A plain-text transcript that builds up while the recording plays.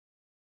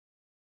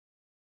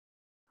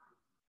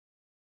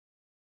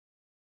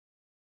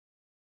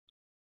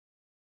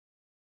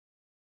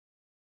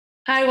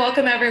Hi,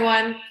 welcome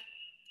everyone.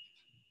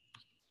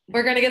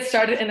 We're going to get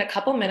started in a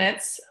couple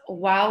minutes.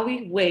 While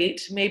we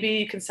wait, maybe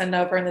you can send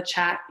over in the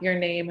chat your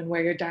name and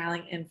where you're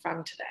dialing in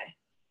from today.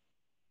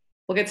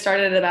 We'll get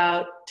started at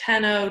about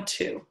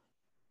 10:02.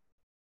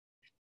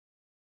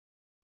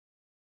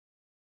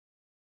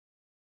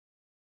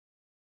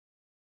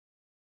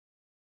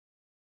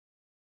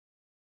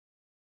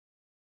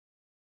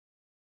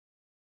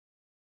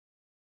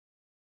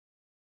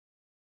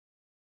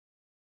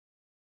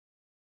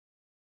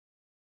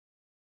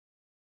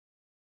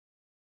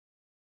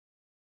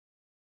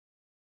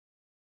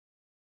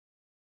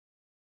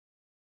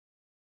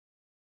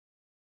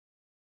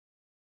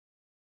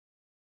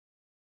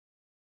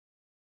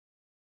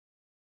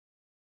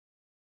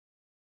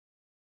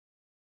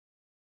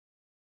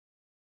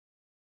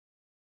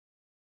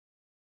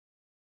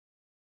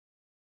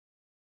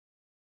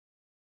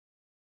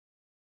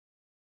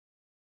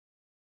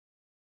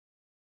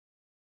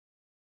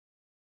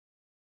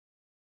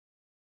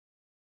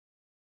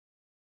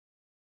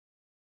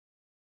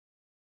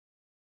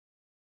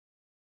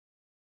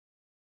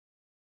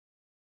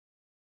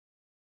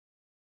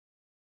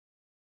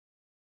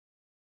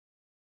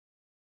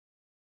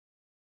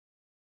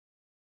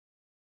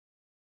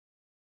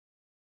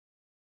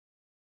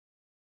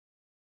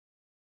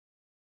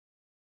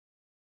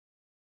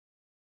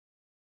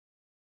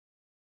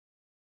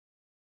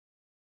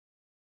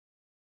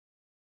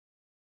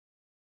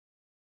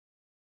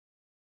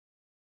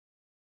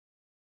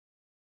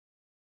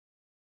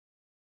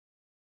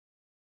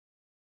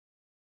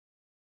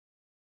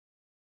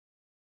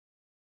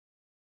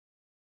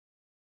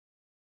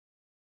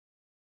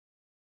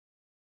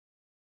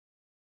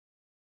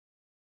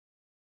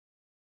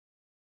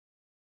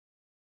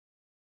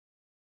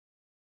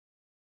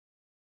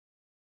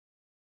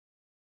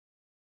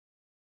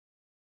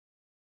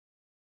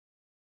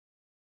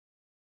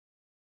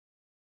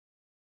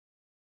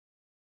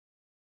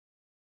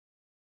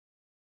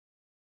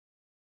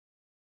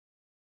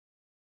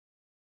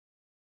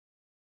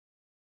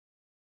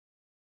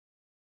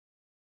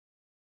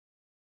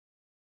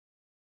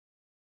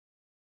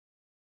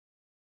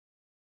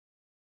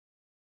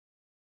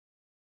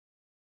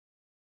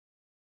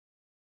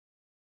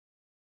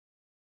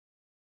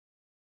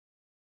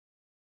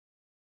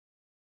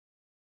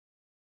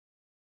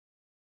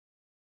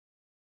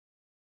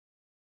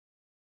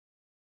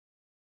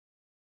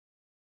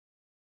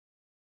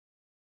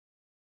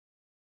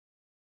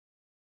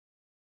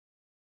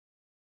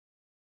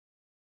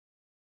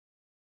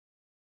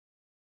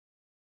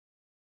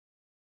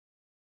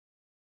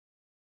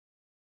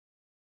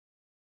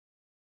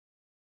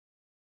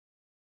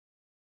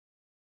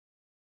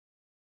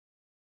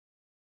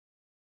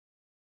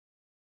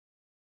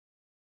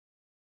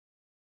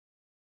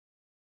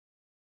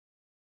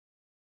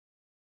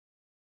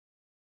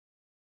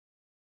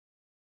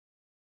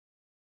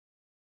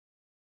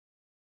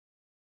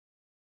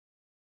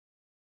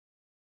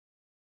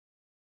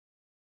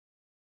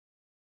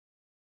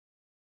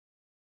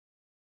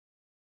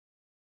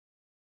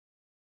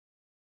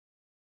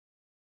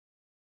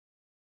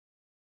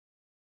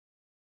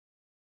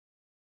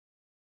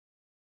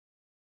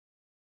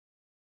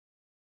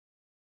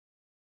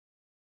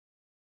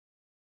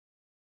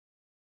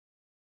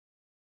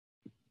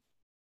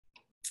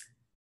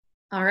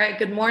 All right,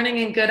 good morning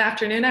and good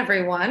afternoon,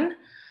 everyone.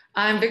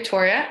 I'm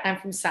Victoria, I'm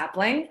from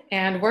Sapling,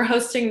 and we're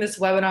hosting this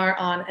webinar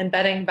on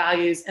embedding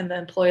values in the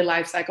employee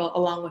lifecycle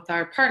along with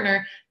our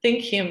partner,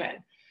 ThinkHuman.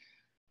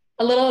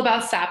 A little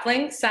about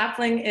Sapling.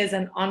 Sapling is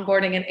an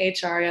onboarding and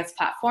HRIS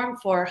platform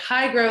for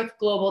high-growth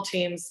global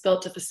teams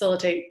built to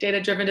facilitate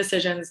data-driven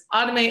decisions,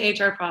 automate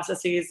HR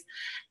processes,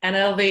 and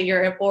elevate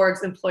your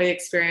org's employee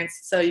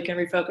experience so you can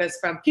refocus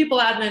from people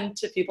admin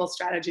to people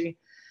strategy.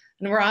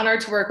 And we're honored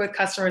to work with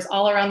customers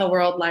all around the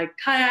world like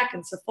Kayak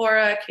and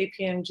Sephora,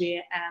 KPMG,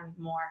 and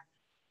more.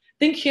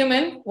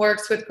 ThinkHuman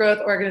works with growth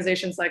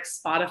organizations like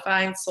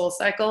Spotify and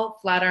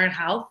SoulCycle, Flatiron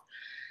Health,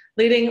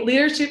 leading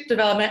leadership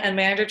development and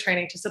manager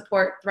training to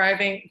support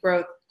thriving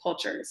growth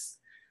cultures.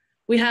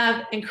 We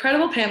have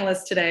incredible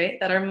panelists today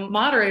that our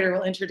moderator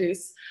will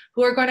introduce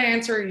who are going to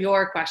answer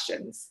your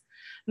questions.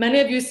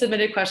 Many of you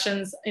submitted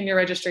questions in your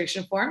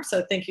registration form,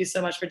 so thank you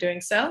so much for doing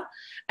so.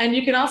 And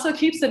you can also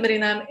keep submitting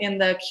them in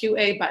the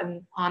QA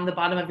button on the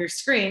bottom of your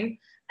screen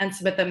and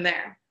submit them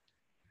there.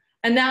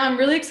 And now I'm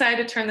really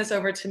excited to turn this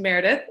over to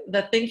Meredith,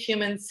 the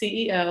ThinkHuman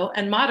CEO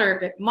and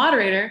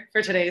moderator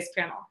for today's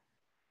panel.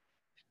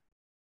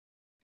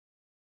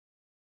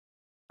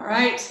 All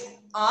right,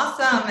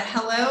 awesome.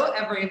 Hello,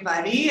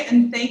 everybody,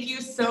 and thank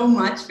you so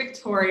much,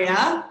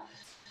 Victoria.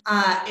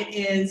 It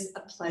is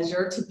a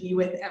pleasure to be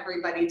with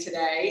everybody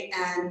today,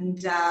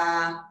 and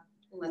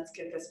let's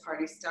get this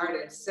party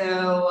started.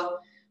 So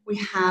we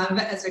have,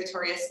 as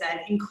Victoria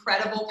said,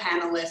 incredible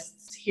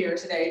panelists here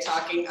today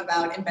talking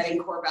about embedding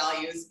core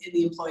values in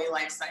the employee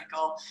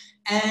lifecycle,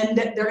 and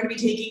they're going to be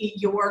taking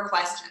your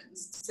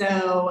questions.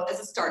 So as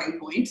a starting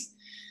point,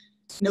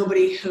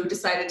 Nobody who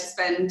decided to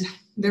spend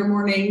their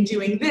morning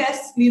doing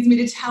this needs me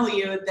to tell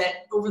you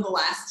that over the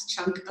last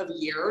chunk of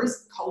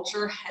years,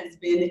 culture has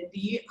been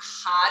the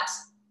hot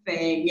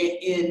thing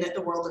in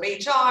the world of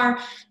HR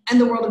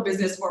and the world of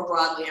business more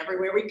broadly.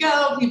 Everywhere we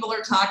go, people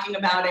are talking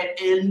about it,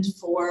 and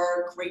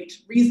for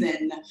great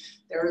reason.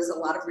 There's a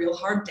lot of real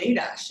hard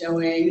data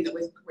showing that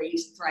with great,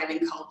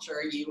 thriving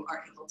culture, you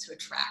are able to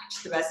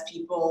attract the best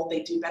people.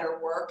 They do better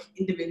work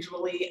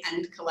individually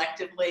and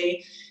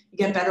collectively. You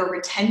get better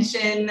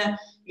retention.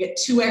 You get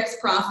 2x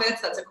profits.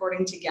 That's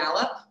according to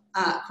Gallup.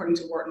 According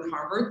to Wharton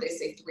Harvard, they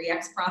say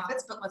 3x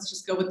profits, but let's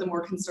just go with the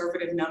more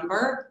conservative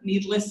number.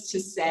 Needless to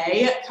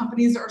say,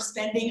 companies are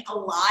spending a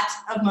lot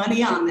of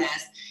money on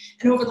this.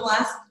 And over the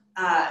last,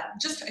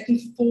 just I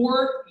think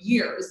 4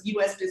 years,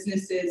 US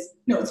businesses,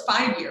 no, it's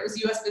 5 years,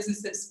 US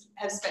businesses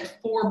have spent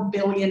 $4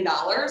 billion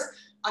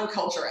on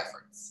culture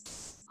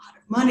efforts. A lot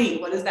of money.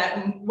 What is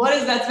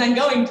that spend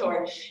going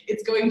toward?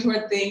 It's going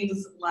toward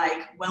things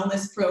like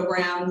wellness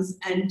programs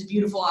and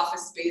beautiful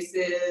office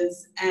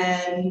spaces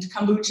and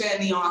kombucha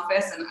in the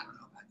office. And I don't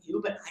know about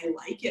you, but I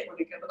like it when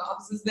I go to the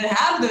offices that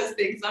have those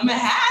things. I'm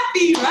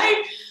happy,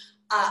 right?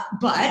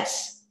 But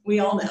we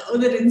all know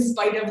that in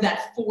spite of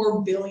that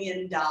 $4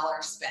 billion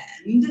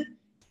spend,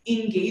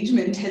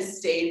 engagement has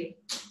stayed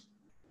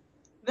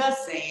the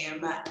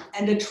same,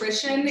 and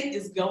attrition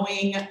is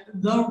going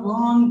the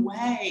wrong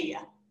way.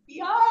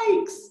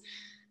 Yikes.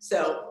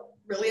 So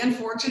really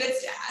unfortunate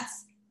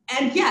stats.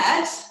 And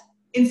yet,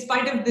 in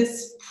spite of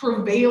this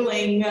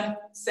prevailing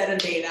set of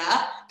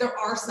data, there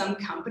are some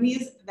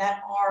companies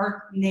that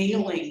are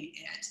nailing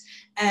it.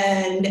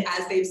 And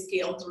as they've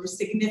scaled through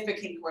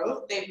significant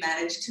growth, they've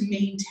managed to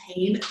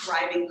maintain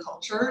thriving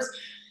cultures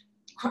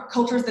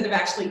that have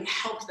actually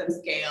helped them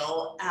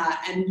scale,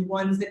 and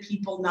ones that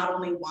people not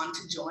only want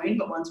to join,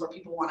 but ones where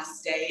people want to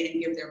stay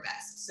and give their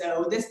best.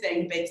 So this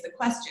thing begs the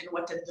question,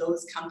 what do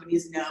those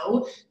companies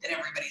know that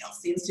everybody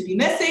else seems to be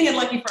missing? And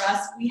lucky for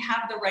us, we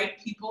have the right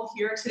people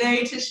here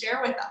today to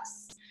share with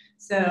us.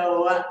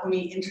 So let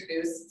me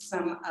introduce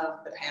some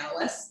of the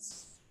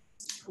panelists.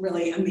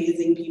 Really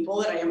amazing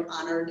people that I am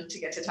honored to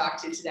get to talk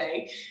to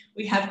today.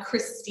 We have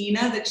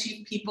Christina, the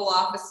Chief People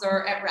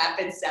Officer at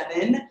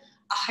Rapid7,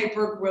 a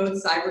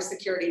hyper-growth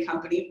cybersecurity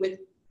company with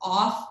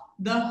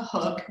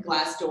off-the-hook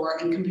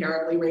Glassdoor and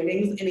Comparably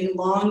ratings and a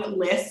long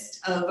list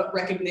of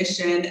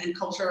recognition and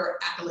culture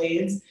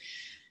accolades.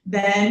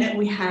 Then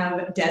we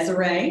have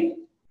Desiree,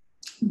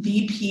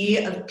 VP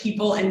of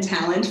People and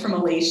Talent from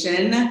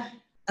Ellation.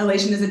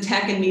 Ellation is a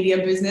tech and media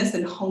business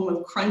and home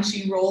of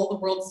Crunchyroll, the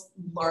world's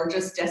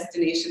largest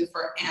destination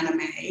for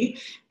anime.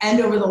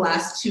 And over the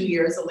last 2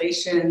 years,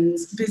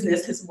 Ellation's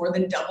business has more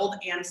than doubled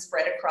and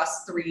spread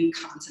across 3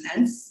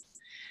 continents.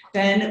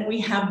 Then we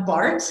have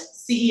Bart,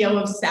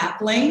 CEO of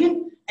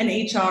Sapling, an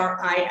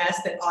HRIS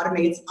that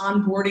automates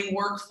onboarding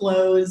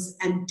workflows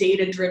and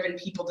data-driven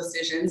people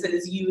decisions and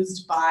is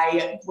used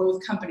by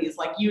growth companies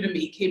like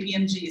Udemy,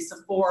 KPMG,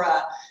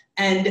 Sephora,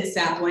 and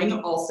Sapling,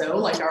 also,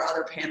 like our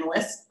other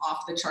panelists,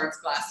 off the charts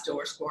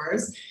Glassdoor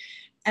scores.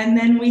 And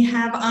then we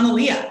have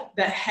Annaleah,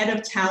 the head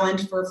of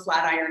talent for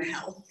Flatiron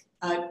Health,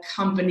 a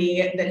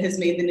company that has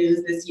made the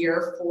news this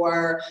year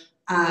for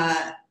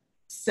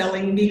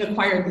being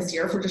acquired this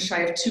year for just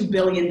shy of $2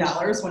 billion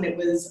when it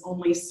was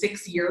only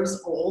 6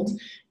 years old.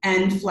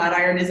 And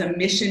Flatiron is a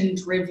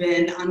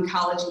mission-driven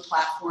oncology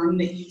platform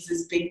that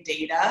uses big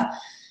data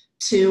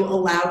to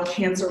allow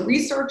cancer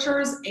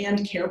researchers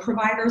and care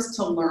providers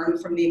to learn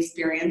from the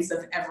experience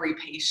of every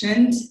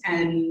patient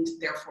and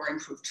therefore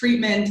improve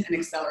treatment and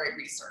accelerate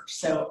research.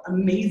 So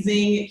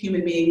amazing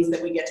human beings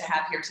that we get to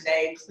have here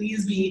today.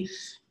 Please be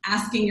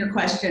asking your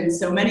questions.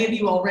 So many of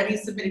you already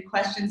submitted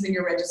questions in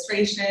your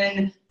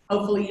registration.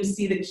 Hopefully you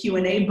see the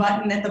Q&A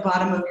button at the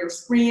bottom of your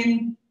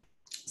screen.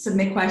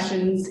 Submit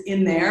questions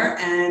in there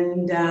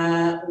and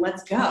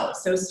let's go.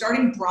 So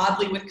starting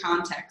broadly with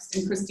context,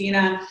 and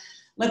Christina,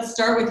 let's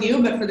start with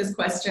you, but for this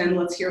question,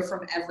 let's hear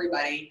from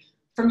everybody.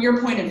 From your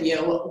point of view,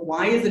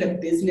 why is it a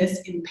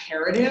business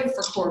imperative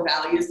for core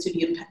values to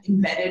be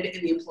embedded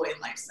in the employee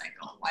life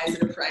cycle? Why is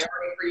it a priority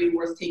for you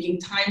worth taking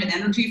time and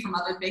energy from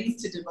other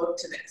things to devote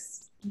to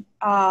this?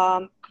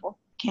 Well,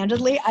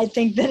 candidly, I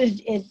think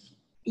that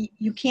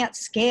you can't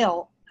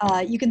scale.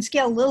 You can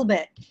scale a little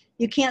bit.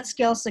 You can't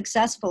scale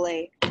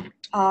successfully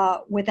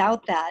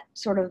without that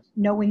sort of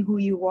knowing who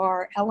you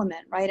are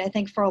element, right? I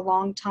think for a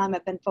long time,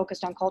 I've been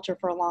focused on culture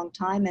for a long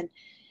time. And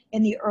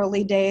in the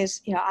early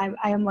days, you know,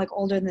 I am like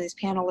older than these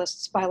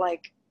panelists by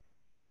like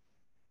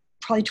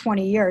probably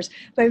 20 years.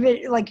 But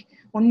like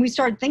when we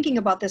started thinking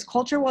about this,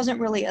 culture wasn't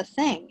really a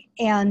thing.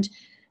 And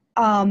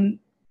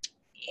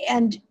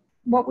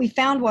what we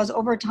found was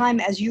over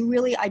time, as you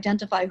really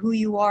identify who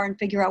you are and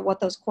figure out what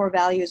those core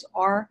values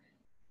are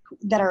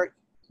that are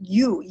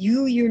you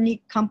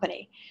unique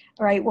company,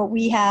 right? What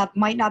we have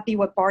might not be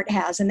what Bart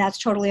has, and that's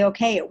totally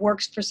okay. It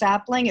works for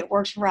Sapling, it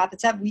works for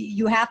Rapid7.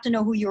 You have to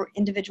know who your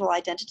individual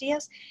identity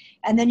is,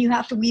 and then you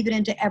have to weave it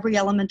into every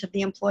element of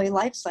the employee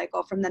life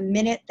cycle, from the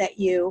minute that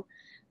you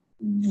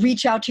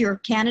reach out to your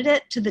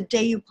candidate to the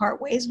day you part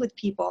ways with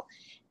people.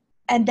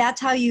 And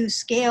that's how you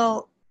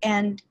scale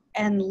and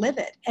live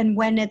it. And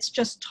when it's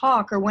just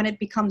talk, or when it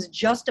becomes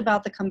just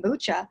about the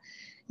kombucha,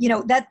 you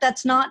know,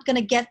 that's not going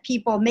to get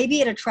people.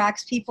 Maybe it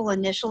attracts people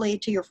initially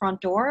to your front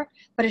door,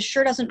 but it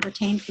sure doesn't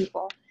retain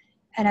people.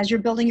 And as you're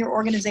building your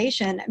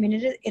organization, I mean,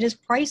 it is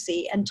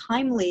pricey and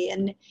timely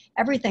and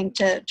everything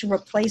to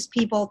replace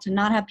people, to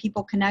not have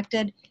people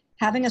connected.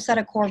 Having a set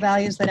of core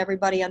values that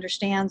everybody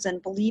understands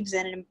and believes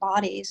in and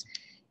embodies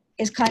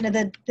is kind of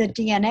the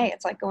DNA.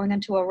 It's like going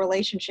into a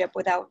relationship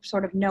without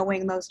sort of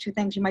knowing those two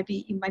things. You might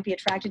be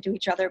attracted to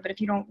each other, but if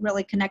you don't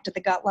really connect at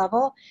the gut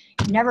level,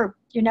 you're never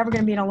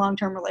going to be in a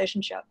long-term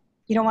relationship.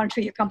 You don't want to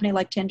treat your company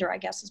like Tinder, I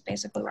guess, is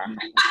basically what I'm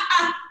saying.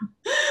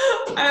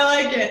 I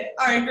like it.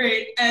 All right,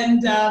 great.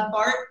 And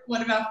Bart,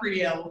 what about for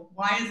you?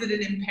 Why is it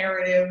an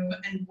imperative,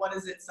 and what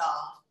does it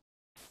solve?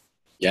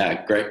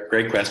 Yeah,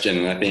 great question.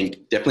 And I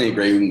think definitely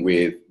agreeing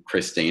with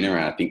Christina,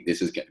 and I think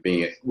this is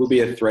will be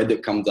a thread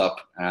that comes up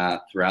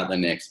throughout the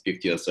next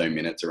 50 or so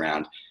minutes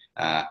around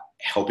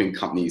helping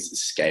companies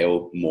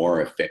scale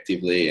more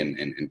effectively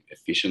and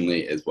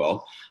efficiently as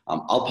well.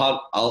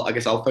 I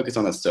guess I'll focus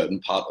on a certain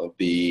part of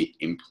the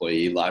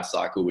employee life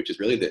cycle, which is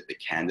really the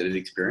candidate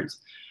experience.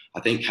 I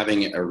think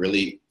having a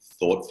really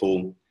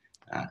thoughtful,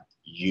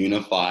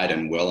 unified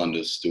and well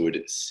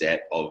understood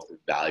set of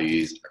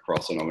values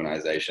across an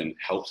organization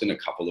helps in a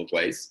couple of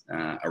ways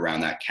around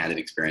that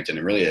candidate experience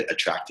and really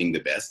attracting the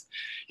best.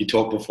 You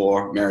talked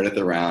before, Meredith,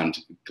 around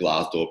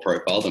Glassdoor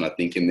profiles, and I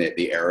think in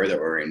the era that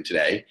we're in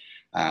today,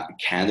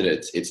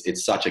 candidates,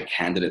 it's such a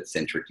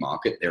candidate-centric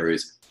market. There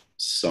is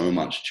so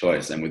much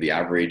choice, and with the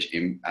average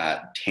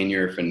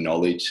tenure for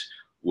knowledge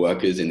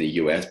workers in the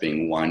US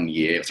being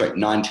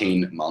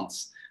 19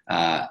 months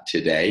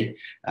today,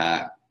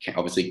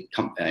 obviously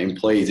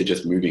employees are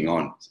just moving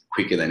on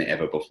quicker than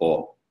ever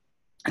before.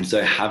 And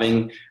so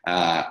having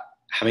a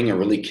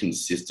really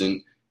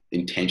consistent,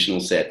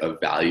 intentional set of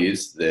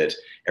values that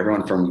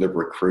everyone from the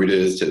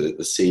recruiters to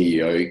the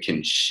CEO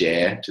can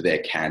share to their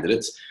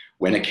candidates.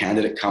 When a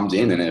candidate comes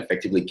in and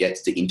effectively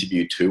gets to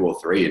interview 2 or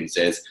 3 and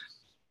says,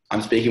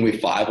 I'm speaking with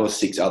 5 or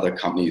 6 other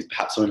companies,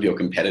 perhaps some of your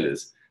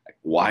competitors,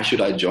 why should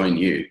I join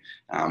you?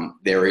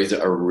 There is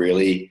a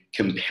really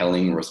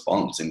compelling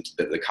response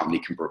that the company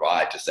can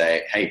provide to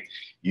say, hey,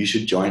 you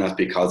should join us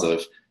because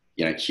of,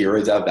 here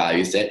is our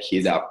value set,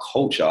 here's our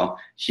culture,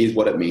 here's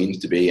what it means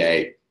to be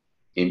an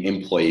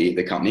employee at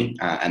the company,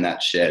 and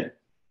that's shared.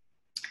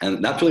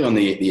 And that's really on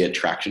the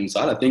attraction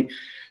side. I think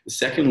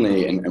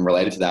secondly, and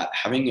related to that,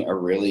 having a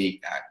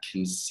really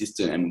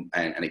consistent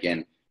and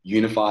again,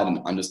 unified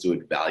and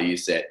understood value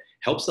set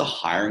helps the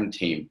hiring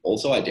team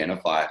also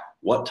identify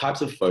what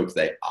types of folks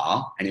they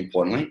are, and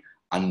importantly,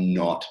 are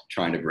not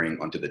trying to bring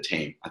onto the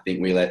team. I think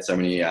we let so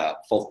many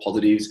false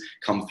positives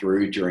come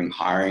through during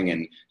hiring,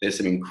 and there's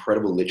some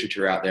incredible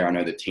literature out there. I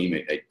know the team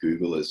at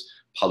Google has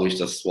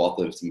published a swath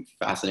of some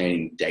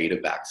fascinating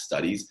data-backed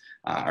studies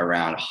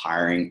around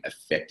hiring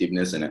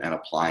effectiveness and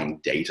applying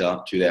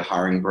data to their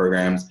hiring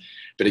programs.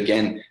 But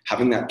again,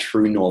 having that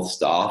true North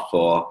Star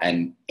for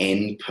an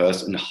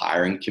in-person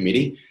hiring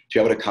committee to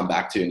be able to come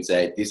back to and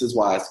say, this is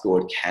why I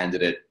scored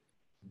candidate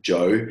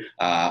Joe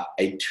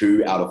a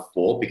 2 out of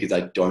 4, because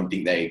I don't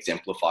think they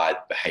exemplified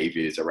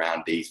behaviors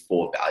around these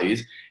 4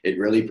 values. It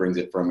really brings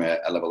it from a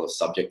level of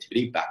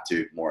subjectivity back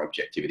to more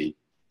objectivity.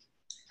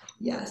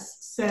 Yes.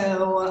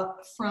 So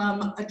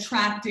from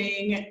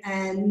attracting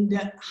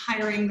and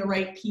hiring the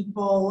right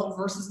people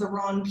versus the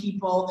wrong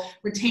people,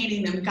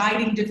 retaining them,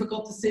 guiding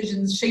difficult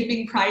decisions,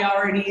 shaping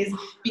priorities,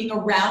 being a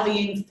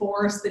rallying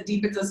force that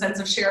deepens a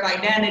sense of shared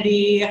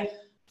identity.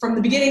 From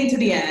the beginning to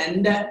the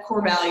end,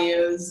 core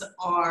values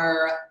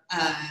are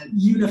a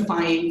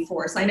unifying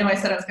force. I know I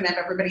said I was going to have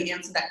everybody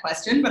answer that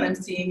question, but I'm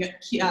seeing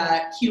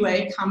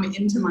QA come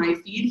into my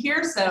feed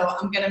here, so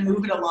I'm going to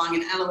move it along.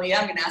 And Annaleah,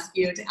 I'm going to ask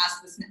you to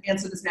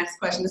answer this next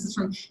question. This is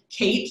from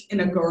Kate in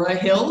Agora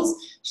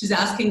Hills. She's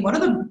asking, what are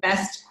the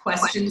best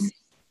questions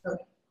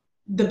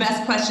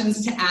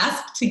to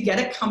ask to get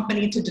a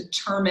company to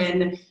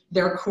determine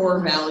their core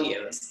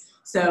values?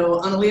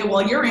 So Annaleah,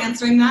 while you're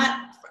answering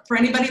that, for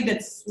anybody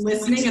that's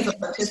listening as a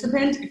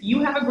participant, if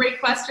you have a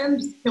great question,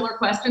 just killer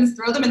questions,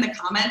 throw them in the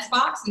comments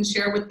box and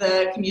share with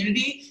the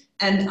community.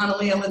 And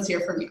Annaleah, let's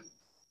hear from you.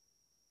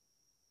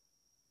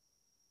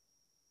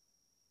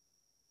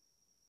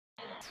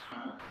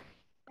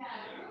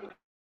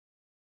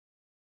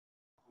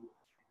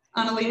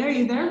 Annaleah, are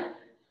you there?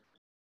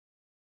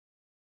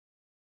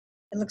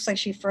 It looks like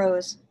she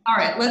froze. All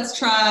right, let's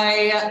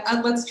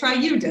try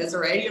you,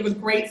 Desiree. You have a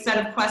great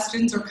set of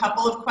questions, or a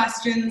couple of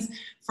questions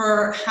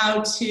for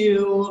how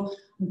to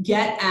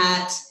get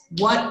at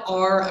what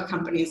are a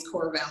company's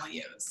core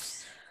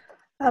values.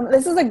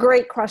 This is a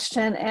great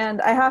question, and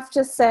I have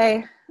to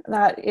say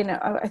that,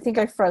 I think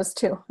I froze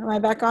too. Am I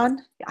back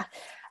on?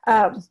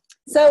 Yeah.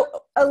 So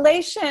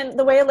Ellation,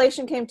 the way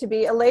Ellation came to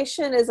be,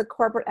 Ellation is a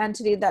corporate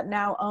entity that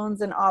now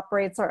owns and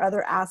operates our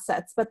other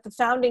assets, but the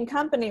founding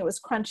company was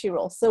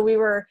Crunchyroll. So we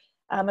were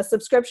a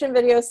subscription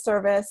video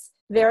service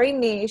very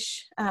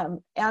niche,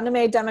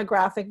 anime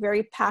demographic,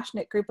 very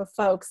passionate group of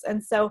folks.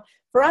 And so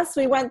for us,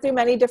 we went through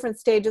many different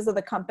stages of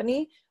the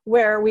company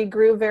where we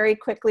grew very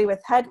quickly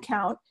with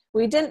headcount.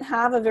 We didn't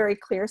have a very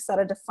clear set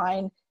of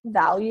defined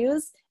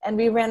values, and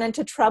we ran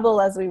into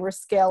trouble as we were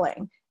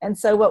scaling. And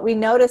so what we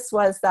noticed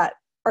was that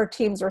our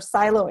teams were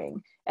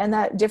siloing, and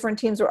that different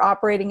teams were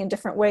operating in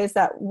different ways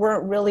that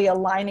weren't really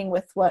aligning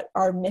with what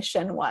our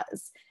mission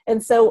was.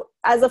 And so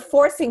as a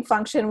forcing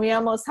function, we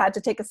almost had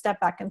to take a step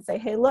back and say,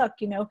 hey, look,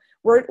 you know,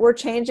 we're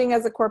changing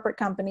as a corporate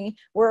company.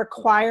 We're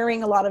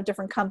acquiring a lot of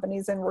different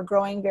companies and we're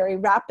growing very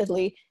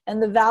rapidly.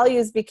 And the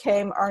values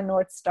became our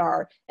North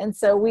Star. And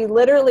so we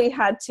literally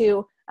had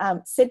to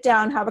sit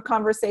down, have a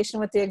conversation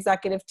with the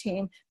executive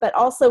team, but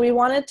also we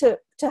wanted to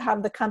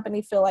have the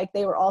company feel like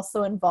they were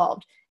also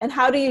involved. And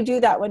how do you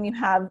do that when you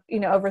have, you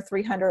know, over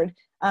 300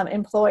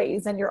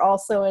 employees and you're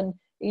also in,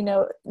 you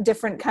know,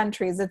 different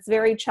countries? It's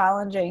very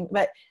challenging.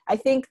 But I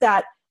think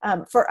that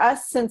for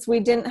us, since we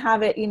didn't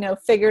have it, you know,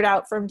 figured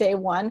out from day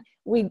one,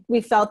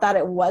 we felt that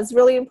it was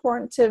really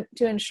important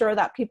to ensure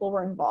that people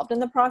were involved in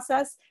the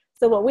process.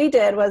 So what we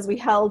did was we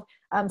held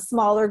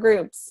smaller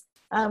groups.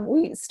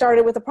 We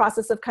started with a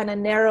process of kind of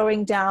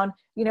narrowing down,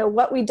 you know,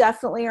 what we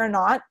definitely are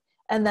not,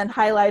 and then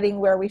highlighting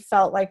where we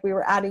felt like we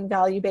were adding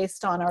value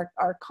based on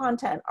our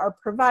content, our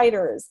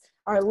providers,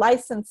 our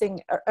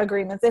licensing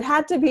agreements. It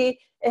had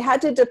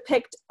to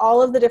depict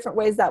all of the different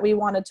ways that we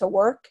wanted to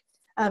work.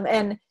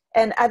 And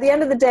at the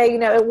end of the day, you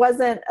know, it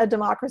wasn't a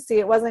democracy.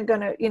 It wasn't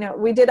going to, you know,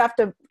 we did have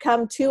to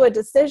come to a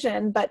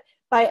decision, but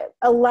by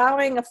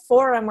allowing a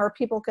forum where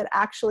people could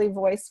actually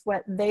voice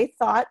what they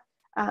thought,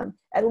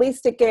 at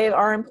least it gave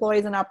our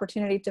employees an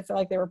opportunity to feel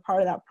like they were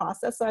part of that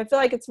process. So I feel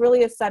like it's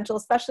really essential,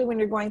 especially when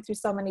you're going through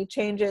so many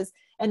changes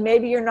and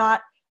maybe you're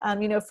not,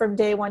 you know, from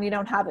day one, you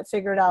don't have it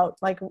figured out.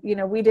 Like, you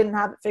know, we didn't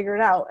have it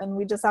figured out, and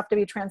we just have to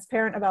be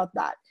transparent about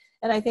that.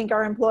 And I think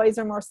our employees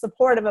are more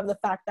supportive of the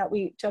fact that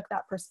we took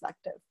that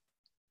perspective.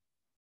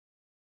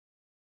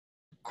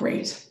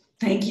 Great.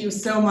 Thank you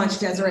so much,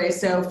 Desiree.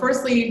 So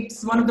firstly,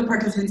 one of the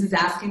participants is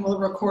asking, will a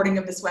recording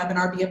of this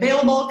webinar be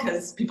available?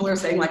 Because people are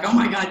saying like, oh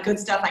my God, good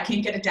stuff. I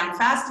can't get it down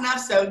fast enough.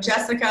 So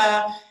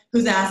Jessica,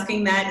 who's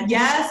asking that,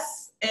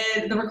 yes,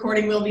 the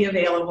recording will be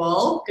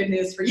available. Good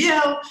news for you.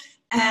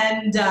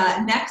 And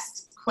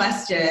next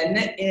question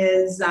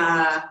is,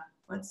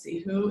 let's see,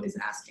 who is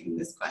asking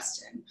this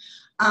question?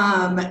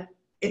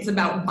 It's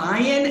about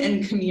buy-in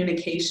and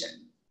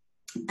communication.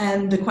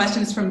 And the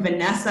question is from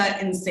Vanessa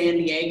in San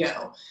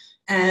Diego.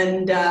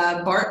 And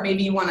Bart,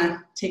 maybe you want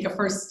to take a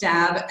first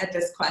stab at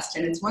this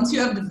question. It's once you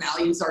have the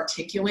values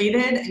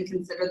articulated and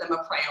consider them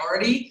a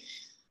priority,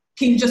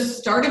 can you just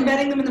start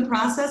embedding them in the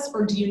process,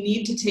 or do you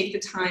need to take the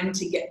time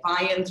to get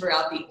buy-in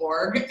throughout the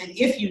org? And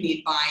if you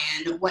need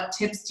buy-in, what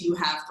tips do you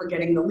have for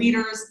getting the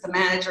leaders, the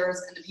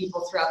managers, and the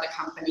people throughout the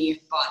company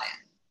bought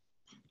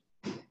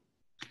in?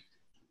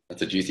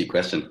 That's a juicy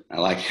question. I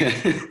like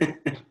it.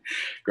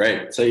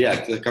 Great. So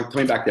yeah,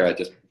 coming back there,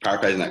 just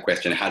paraphrasing that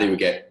question, how do we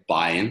get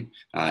buy-in,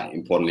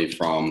 importantly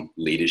from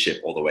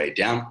leadership all the way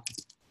down?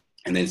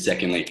 And then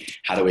secondly,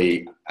 how do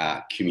we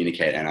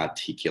communicate and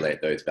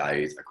articulate those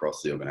values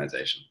across the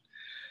organization?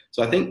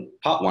 So I think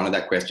part one of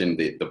that question,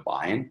 the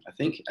buy-in, I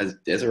think as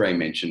Desiree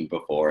mentioned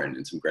before,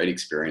 and some great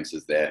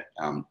experiences there,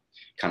 kind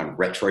of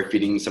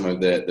retrofitting some of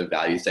the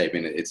value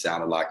statement, it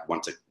sounded like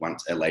once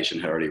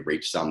Ellation had already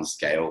reached some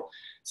scale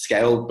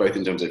both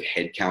in terms of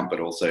headcount, but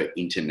also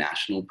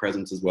international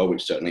presence as well,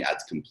 which certainly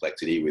adds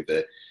complexity with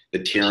the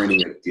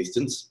tyranny of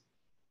distance.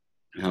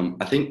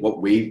 I think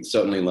what we've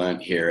certainly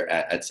learned here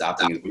at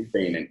Sapling is we've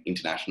been an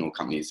international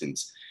company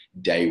since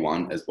day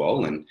one as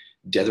well. And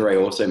Desiree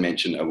also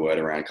mentioned a word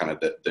around kind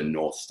of the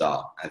North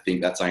Star. I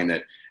think that's something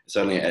that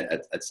certainly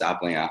at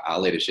Sapling, our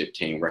leadership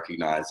team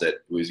recognized that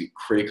it was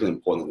critically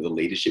important that the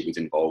leadership was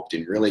involved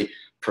in really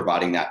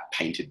providing that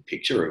painted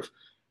picture of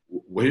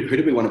who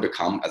do we want to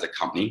become as a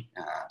company,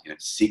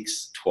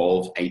 6,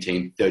 12,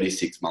 18,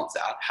 36 months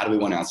out? How do we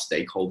want our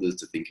stakeholders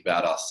to think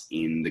about us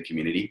in the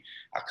community,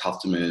 our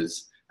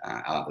customers,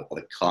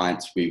 other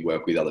clients we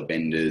work with, other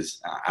vendors,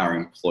 our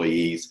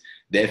employees,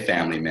 their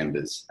family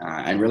members,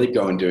 and really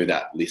go and do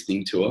that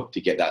listening tour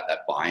to get that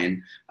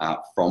buy-in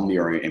from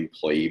your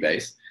employee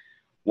base.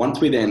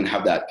 Once we then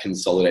have that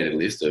consolidated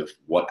list of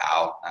what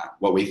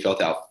we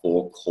felt our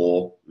 4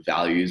 core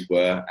values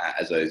were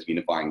as those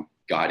unifying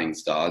guiding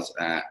stars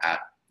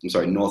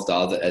North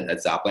Stars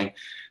at Sapling.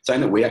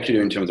 Something that we actually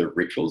do in terms of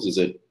rituals is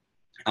that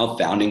our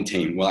founding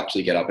team will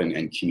actually get up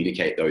and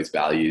communicate those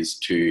values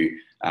to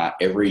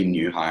every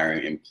new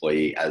hiring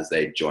employee as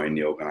they join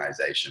the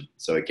organization.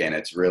 So again,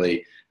 it's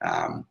really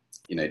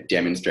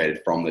demonstrated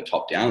from the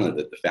top down that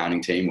the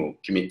founding team will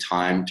commit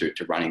time to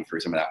running through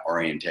some of that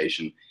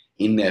orientation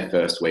in their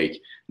first week,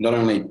 not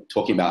only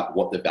talking about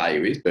what the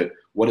value is, but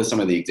what are some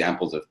of the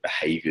examples of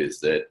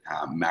behaviors that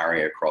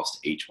marry across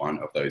each one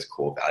of those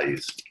core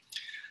values.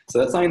 So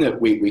that's something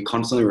that we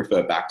constantly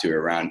refer back to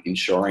around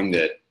ensuring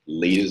that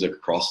leaders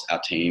across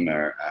our team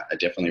are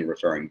definitely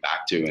referring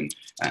back to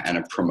and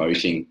are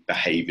promoting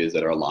behaviors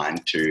that are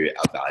aligned to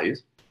our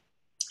values.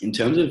 In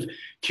terms of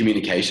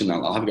communication,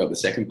 I'll have a go at the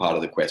second part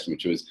of the question,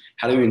 which was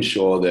how do we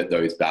ensure that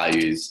those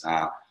values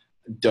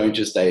don't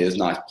just stay as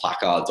nice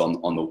placards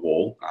on the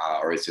wall,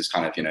 or it's just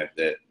kind of,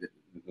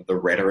 the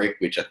rhetoric,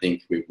 which I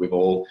think we've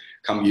all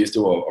come used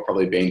to, or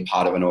probably been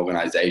part of an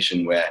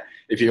organization where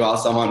if you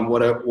ask someone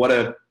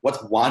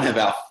what's one of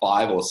our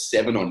 5 or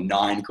 7 or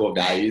 9 core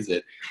values,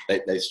 that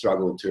they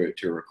struggle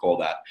to recall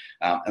that.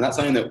 And that's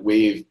something that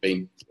we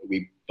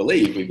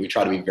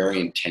try to be very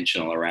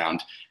intentional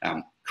around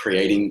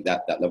creating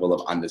that level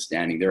of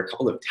understanding. There are a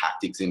couple of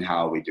tactics in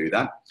how we do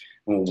that.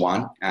 Well,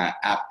 one, at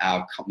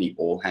our company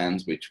All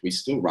Hands, which we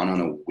still run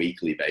on a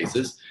weekly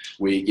basis,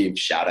 we give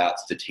shout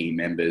outs to team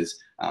members,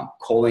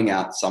 calling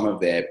out some of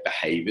their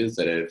behaviors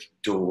that have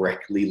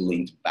directly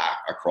linked back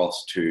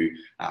across to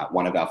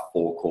one of our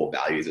 4 core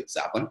values at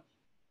Sapling.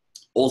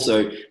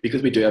 Also,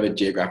 because we do have a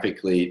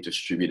geographically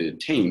distributed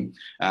team,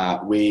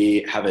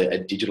 we have a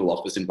digital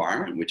office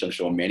environment, which I'm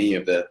sure many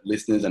of the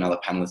listeners and other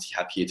panelists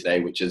have here today,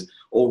 which is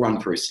all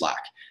run through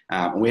Slack.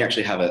 And we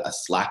actually have a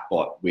Slack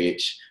bot,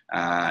 which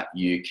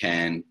you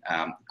can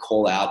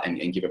call out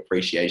and give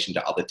appreciation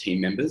to other team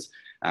members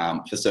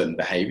for certain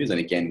behaviors. And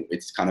again,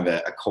 it's kind of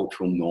a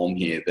cultural norm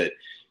here that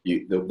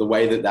the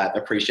way that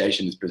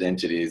appreciation is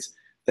presented is,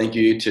 thank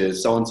you to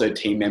so-and-so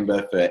team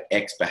member for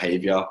X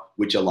behavior,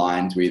 which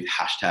aligns with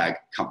hashtag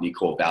company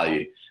core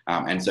value.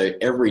 And so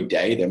every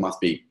day there must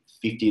be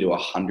 50 to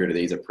 100 of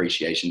these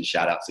appreciation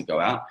shout outs that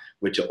go out,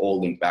 which are all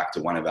linked back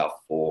to one of our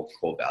 4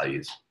 core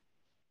values.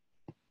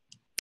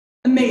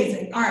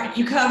 Amazing. All right,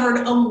 you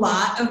covered a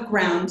lot of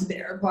ground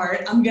there,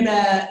 Bart. I'm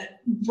gonna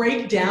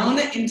break down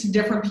into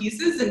different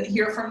pieces and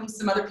hear from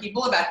some other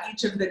people about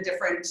each of the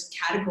different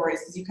categories,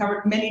 because you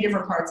covered many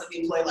different parts of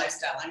the employee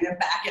lifestyle. I'm gonna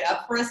back it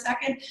up for a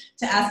second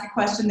to ask a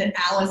question that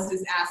Alice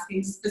is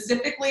asking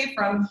specifically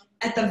from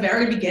at the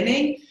very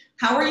beginning.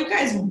 How are you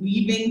guys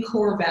weaving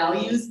core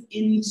values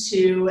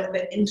into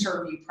the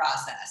interview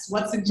process?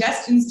 What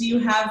suggestions do you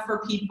have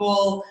for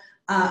people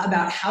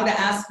about how to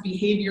ask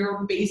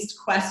behavior-based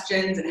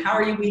questions, and how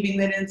are you weaving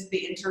that into the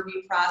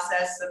interview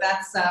process? So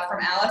that's from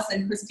Alice.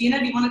 And Christina,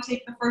 do you want to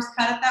take the first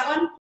cut at that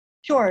one?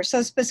 Sure.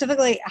 So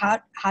specifically,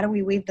 how do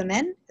we weave them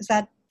in?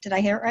 Did I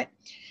hear it right?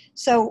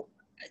 So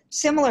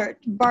similar,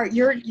 Bart,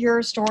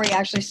 your story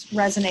actually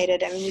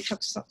resonated. I mean, we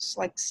took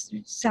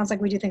sounds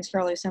like we do things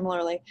fairly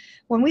similarly.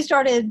 When we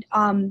started,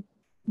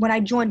 when I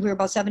joined, we were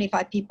about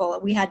 75 people.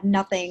 We had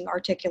nothing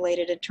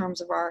articulated in terms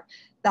of our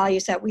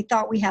value set. We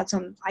thought we had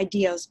some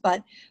ideas,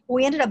 but what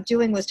we ended up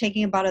doing was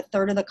taking about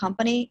 1/3 of the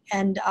company,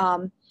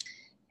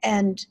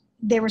 and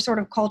they were sort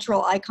of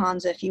cultural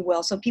icons, if you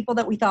will. So people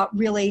that we thought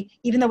really,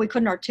 even though we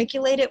couldn't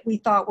articulate it, we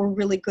thought were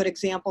really good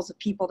examples of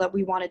people that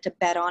we wanted to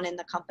bet on in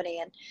the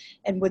company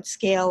and would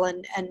scale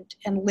and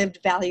lived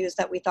values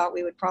that we thought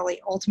we would probably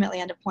ultimately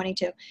end up pointing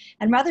to.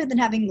 And rather than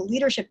having the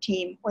leadership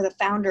team or the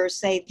founders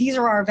say, these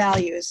are our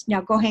values,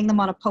 now go hang them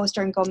on a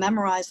poster and go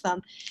memorize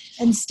them,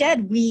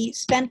 instead we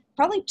spent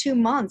probably 2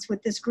 months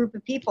with this group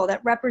of people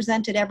that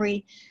represented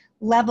every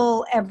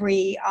level,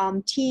 every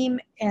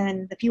team,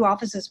 and the few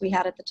offices we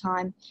had at the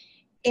time.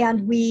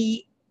 And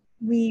we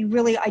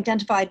really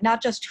identified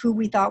not just who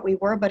we thought we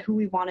were, but who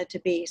we wanted to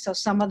be. So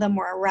some of them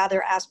were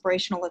rather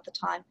aspirational at the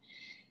time.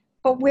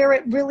 But where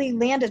it really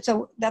landed,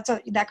 so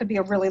that could be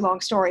a really long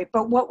story.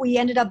 But what we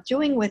ended up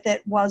doing with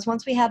it was,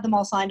 once we had them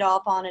all signed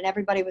off on and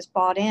everybody was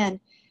bought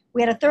in,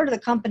 we had 1/3 of the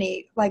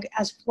company like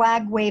as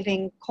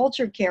flag-waving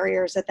culture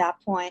carriers at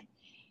that point.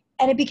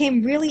 And it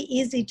became really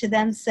easy to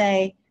then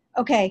say,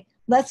 okay,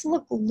 let's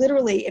look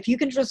literally, if you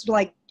can just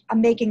like, I'm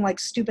making like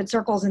stupid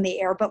circles in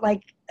the air, but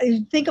like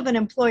think of an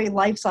employee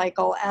life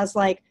cycle as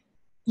like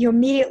you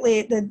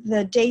immediately,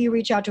 the day you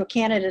reach out to a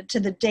candidate to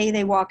the day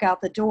they walk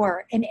out the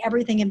door and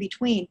everything in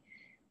between.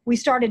 We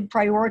started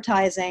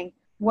prioritizing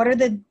what are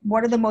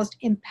the most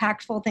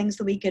impactful things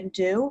that we can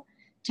do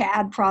to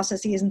add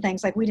processes and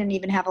things. Like we didn't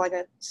even have like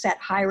a set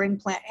hiring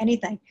plan,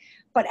 anything.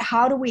 But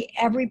how do we,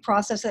 every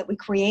process that we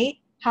create,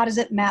 how does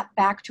it map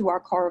back to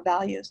our core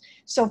values?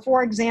 So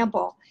for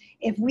example,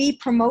 if we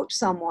promote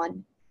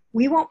someone,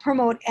 we won't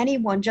promote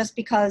anyone just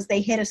because they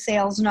hit a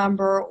sales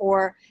number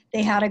or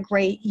they had a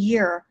great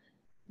year.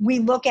 We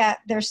look at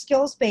their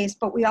skills base,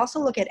 but we also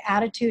look at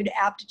attitude,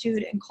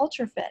 aptitude, and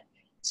culture fit.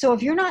 So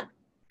if you're not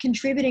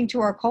contributing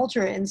to our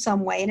culture in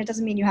some way, and it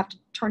doesn't mean you have to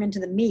turn into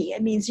the me,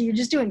 it means you're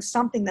just doing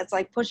something that's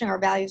like pushing our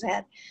values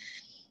ahead,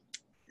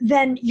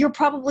 then you're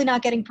probably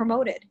not getting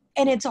promoted.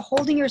 And it's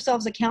holding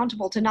yourselves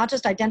accountable to not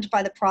just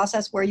identify the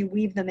process where you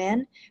weave them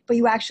in, but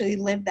you actually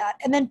live that.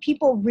 And then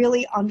people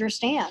really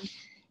understand.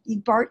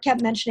 Bart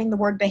kept mentioning the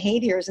word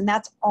behaviors, and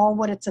that's all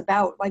what it's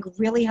about, like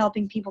really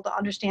helping people to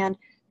understand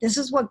this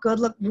is what good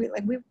look,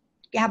 like we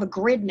have a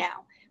grid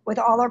now with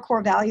all our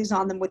core values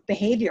on them with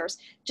behaviors,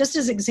 just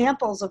as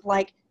examples of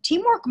like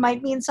teamwork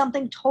might mean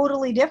something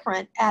totally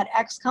different at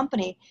X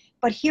company,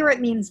 but here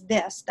it means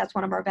this, that's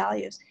one of our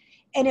values.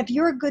 And if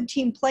you're a good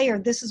team player,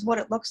 this is what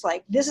it looks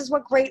like. This is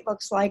what great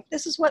looks like.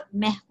 This is what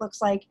meh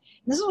looks like.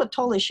 This is what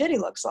totally shitty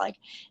looks like.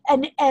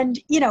 And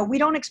you know, we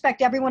don't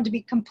expect everyone to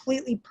be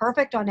completely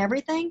perfect on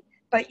everything,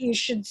 but you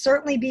should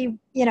certainly be,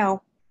 you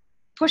know,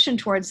 pushing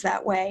towards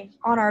that way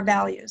on our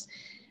values.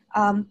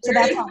 So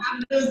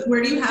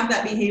where do you have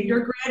that behavior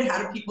grid?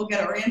 How do people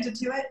get oriented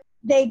to it?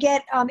 They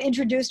get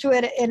introduced to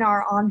it in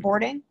our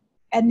onboarding,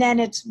 and then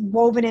it's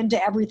woven into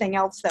everything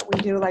else that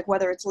we do, like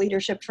whether it's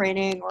leadership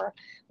training or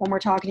when we're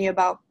talking to you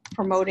about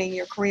promoting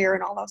your career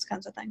and all those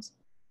kinds of things.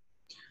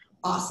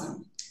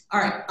 Awesome.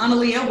 All right,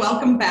 Annaleah,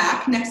 welcome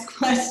back. Next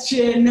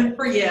question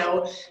for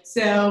you.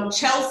 So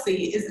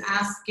Chelsea is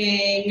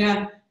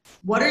asking,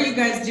 what are you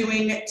guys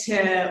doing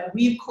to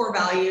weave core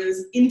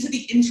values into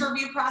the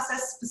interview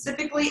process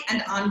specifically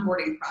and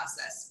onboarding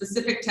process?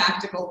 Specific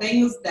tactical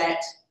things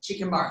that she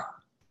can borrow.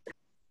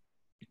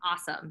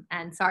 Awesome.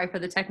 And sorry for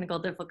the technical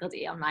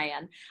difficulty on my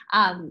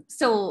end.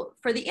 So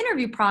for the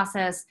interview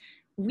process,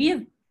 we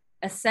have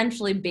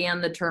essentially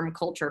banned the term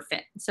culture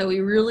fit. So we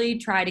really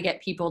try to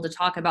get people to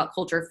talk about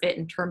culture fit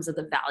in terms of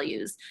the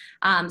values.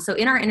 So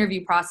in our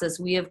interview process,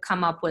 we have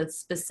come up with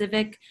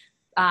specific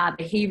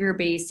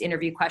behavior-based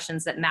interview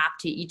questions that map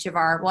to each of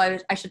our, well,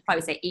 I should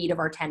probably say 8 of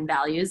our 10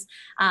 values.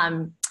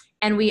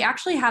 And we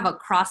actually have a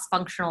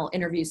cross-functional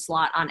interview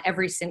slot on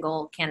every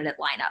single candidate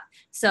lineup.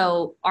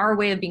 So our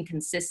way of being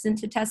consistent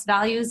to test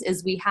values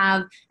is we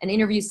have an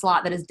interview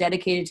slot that is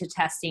dedicated to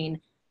testing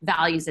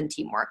values and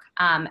teamwork.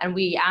 And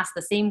we ask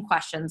the same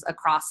questions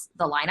across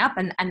the lineup,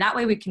 and that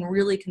way we can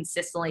really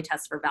consistently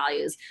test for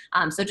values.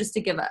 So just to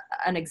give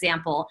an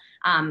example,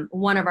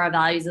 one of our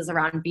values is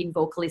around being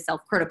vocally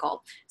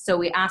self-critical. So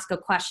we ask a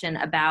question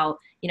about,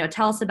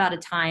 tell us about a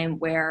time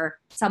where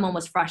someone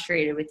was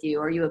frustrated with you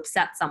or you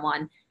upset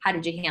someone. How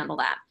did you handle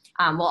that?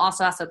 We'll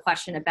also ask a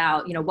question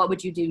about, what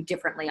would you do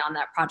differently on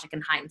that project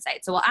in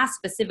hindsight? So we'll ask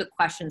specific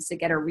questions to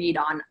get a read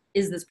on,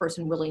 is this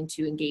person willing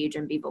to engage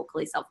and be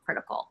vocally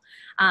self-critical?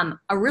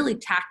 A really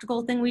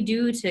tactical thing we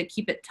do to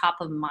keep it top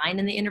of mind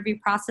in the interview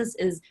process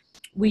is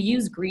we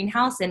use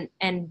Greenhouse,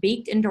 and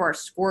baked into our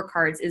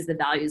scorecards is the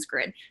values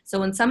grid. So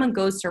when someone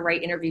goes to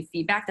write interview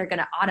feedback, they're going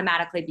to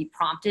automatically be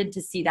prompted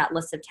to see that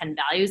list of 10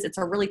 values. It's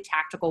a really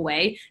tactical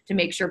way to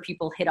make sure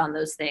people hit on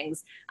those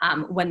things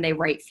when they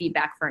write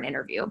feedback for an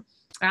interview.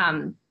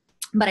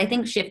 But I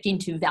think shifting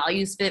to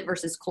values fit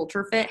versus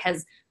culture fit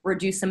has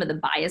reduced some of the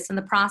bias in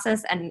the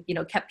process and,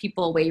 kept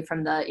people away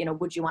from the,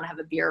 would you want to have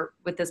a beer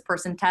with this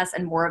person test,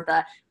 and more of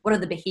the, what are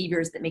the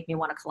behaviors that make me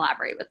want to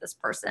collaborate with this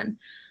person?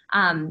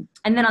 And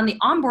then on the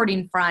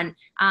onboarding front,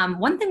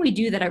 one thing we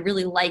do that I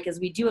really like is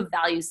we do a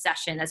values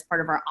session as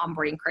part of our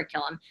onboarding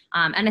curriculum.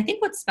 And I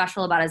think what's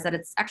special about it is that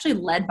it's actually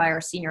led by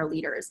our senior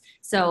leaders.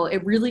 So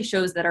it really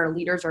shows that our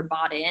leaders are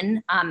bought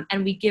in,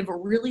 and we give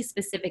really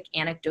specific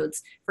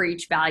anecdotes for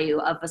each value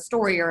of a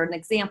story or an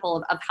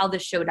example of how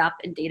this showed up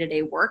in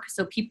day-to-day work.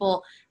 So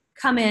people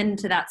come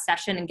into that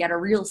session and get a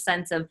real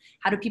sense of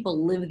how do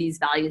people live these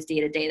values day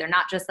to day. They're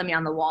not just something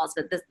on the walls,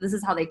 but this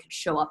is how they could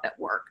show up at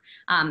work.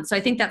 So I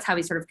think that's how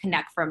we sort of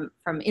connect from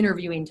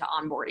interviewing to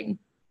onboarding.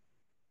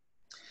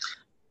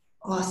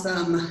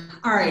 Awesome.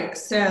 All right.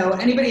 So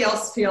anybody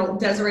else feel,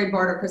 Desiree,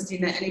 Bart, or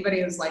Christina,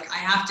 anybody who's like, I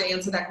have to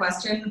answer that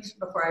question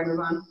before I move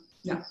on?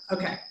 No.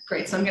 Okay,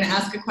 great. So I'm going to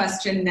ask a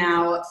question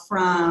now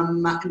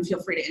from, and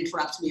feel free to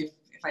interrupt me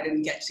if I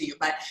didn't get to you,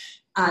 but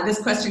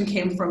this question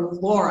came from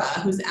Laura,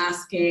 who's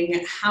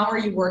asking, how are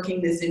you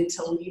working this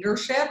into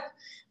leadership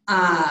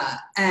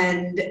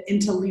and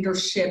into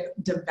leadership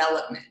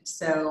development?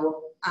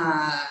 So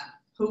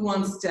who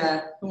wants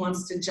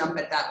to jump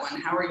at that one?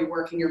 How are you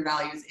working your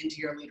values into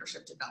your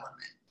leadership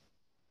development?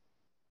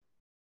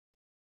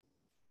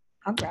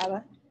 I'll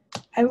grab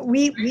it.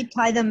 We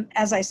tie them,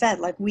 as I said,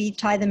 like we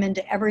tie them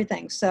into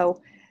everything.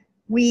 So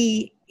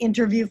we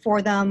interview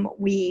for them,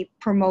 we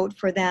promote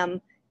for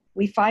them,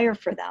 we fire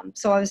for them.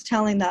 So I was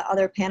telling the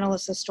other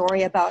panelists a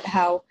story about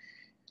how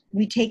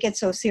we take it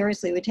so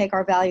seriously. We take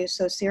our values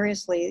so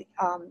seriously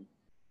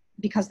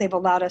because they've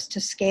allowed us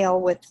to scale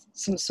with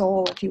some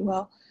soul, if you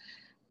will,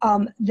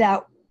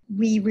 that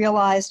we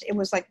realized it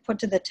was like put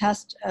to the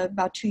test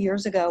about 2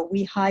 years ago.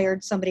 We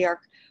hired somebody, our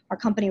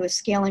company was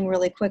scaling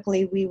really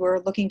quickly. We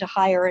were looking to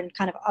hire and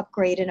kind of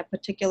upgrade in a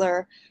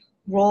particular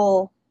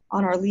role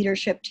on our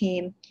leadership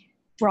team,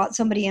 brought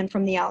somebody in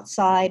from the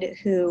outside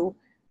who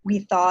we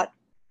thought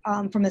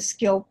from a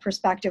skill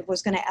perspective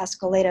was going to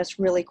escalate us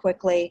really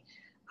quickly,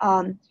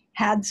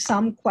 had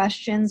some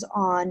questions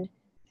on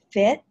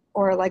fit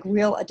or like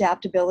real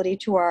adaptability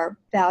to our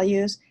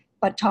values,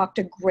 but talked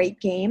a great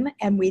game.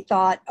 And we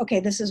thought, okay,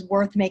 this is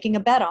worth making a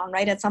bet on,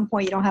 right? At some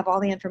point, you don't have all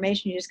the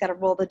information. You just got to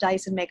roll the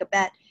dice and make a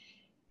bet.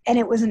 And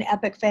it was an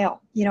epic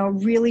fail.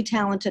 Really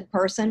talented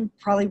person,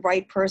 probably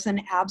right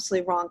person,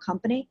 absolutely wrong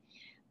company.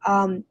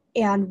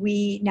 And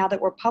we, now that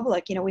we're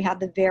public, we have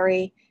the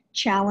very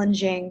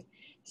challenging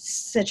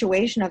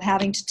situation of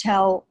having to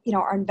tell,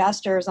 our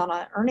investors on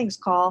an earnings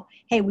call,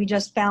 hey, we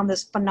just found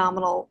this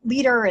phenomenal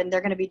leader and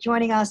they're going to be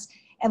joining us.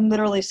 And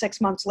literally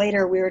 6 months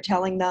later, we were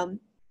telling them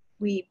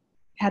we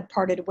had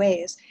parted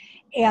ways.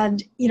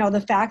 And,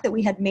 the fact that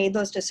we had made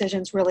those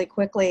decisions really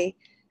quickly,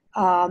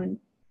 and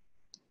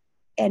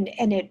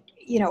it,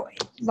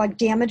 like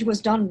damage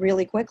was done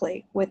really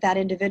quickly with that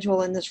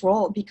individual in this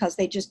role because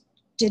they just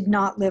did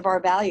not live our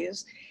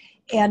values.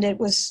 And it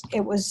was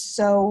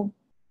so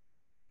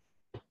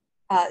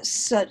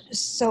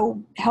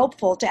so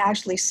helpful to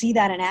actually see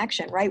that in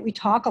action, right? We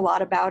talk a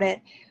lot about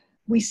it.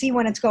 We see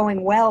when it's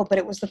going well, but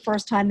it was the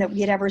first time that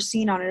we had ever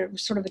seen on a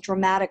sort of a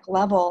dramatic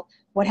level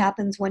what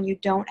happens when you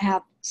don't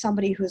have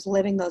somebody who's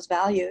living those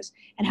values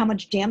and how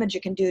much damage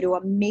it can do to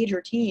a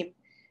major team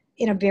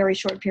in a very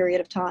short period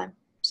of time.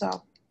 So.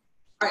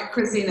 All right,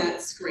 Christina,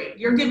 it's great.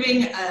 You're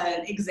giving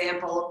an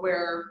example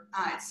where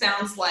it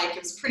sounds like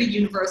it was pretty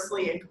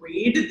universally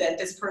agreed that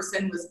this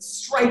person was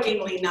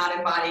strikingly not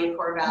embodying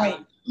core values.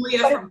 Right. Leah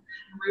from Baton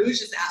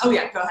Rouge is, oh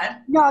yeah, go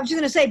ahead. No, I was just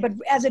going to say, but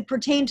as it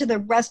pertained to the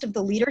rest of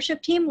the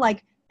leadership team,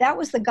 like that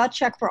was the gut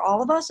check for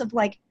all of us of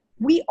like,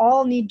 we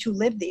all need to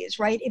live these,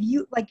 right? If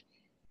you like,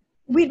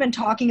 we've been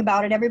talking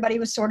about it, everybody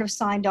was sort of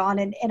signed on,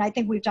 and I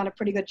think we've done a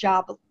pretty good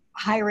job of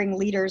hiring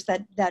leaders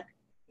that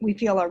we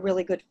feel are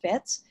really good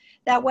fits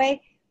that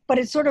way. But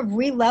it sort of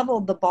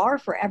re-leveled the bar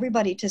for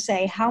everybody to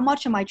say, how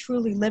much am I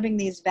truly living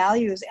these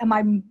values? Am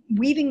I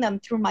weaving them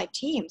through my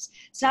teams?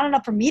 It's not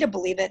enough for me to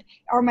believe it.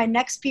 Are my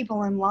next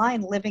people in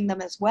line living them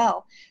as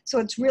well? So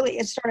it's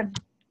sort of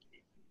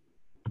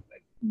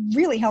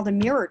really held a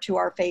mirror to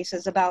our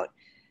faces about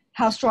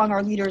how strong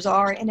our leaders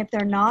are. And if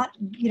they're not,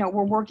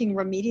 we're working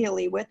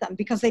remedially with them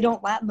because they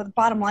don't last. But the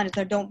bottom line is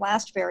they don't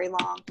last very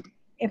long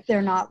if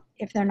they're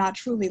not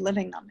truly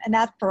living them. And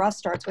that for us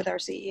starts with our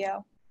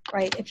CEO,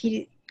 right? If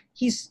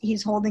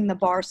he's holding the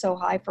bar so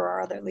high for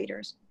our other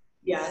leaders.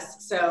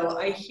 Yes. So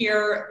I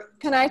hear.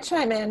 Can I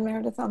chime in,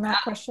 Meredith, on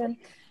that question?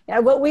 Yeah,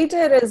 what we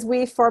did is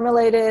we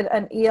formulated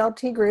an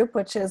ELT group,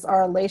 which is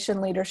our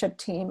Ellation leadership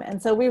team.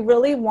 And so we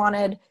really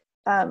wanted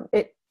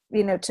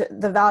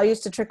the values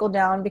to trickle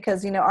down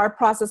because, our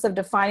process of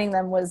defining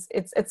them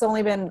it's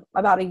only been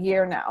about a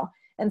year now.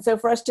 And so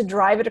for us to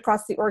drive it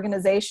across the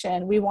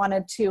organization, we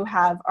wanted to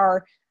have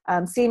our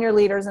senior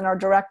leaders and our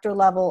director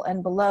level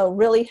and below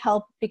really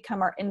help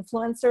become our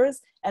influencers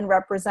and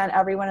represent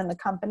everyone in the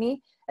company.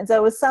 And so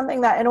it was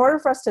something that in order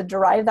for us to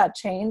drive that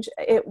change,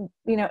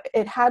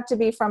 it had to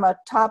be from a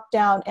top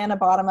down and a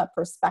bottom up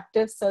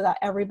perspective so that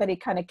everybody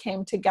kind of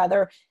came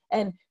together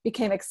and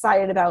became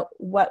excited about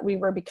what we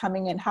were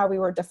becoming and how we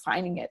were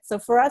defining it. So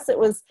for us, it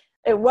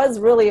was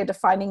really a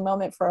defining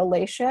moment for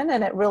Ellation,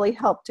 and it really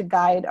helped to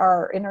guide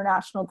our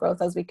international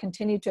growth as we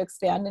continue to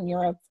expand in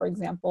Europe, for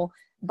example.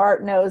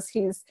 Bart knows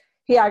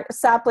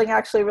Sapling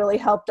actually really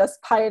helped us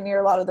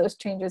pioneer a lot of those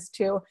changes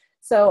too.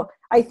 So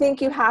I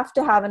think you have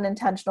to have an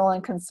intentional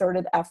and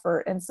concerted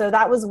effort. And so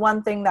that was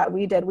one thing that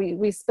we did.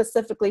 We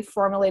specifically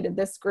formulated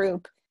this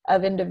group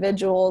of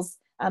individuals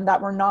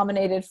that were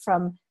nominated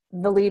from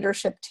the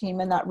leadership team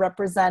and that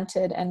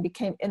represented and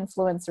became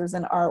influencers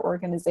in our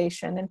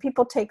organization. And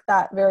people take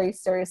that very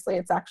seriously.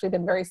 It's actually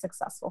been very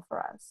successful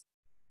for us.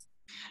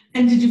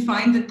 And did you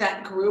find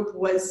that group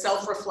was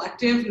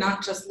self-reflective,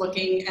 not just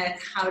looking at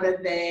how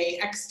did they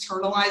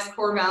externalize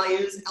core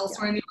values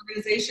elsewhere in the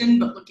organization,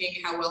 but looking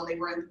at how well they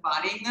were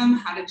embodying them?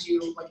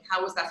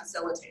 How was that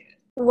facilitated?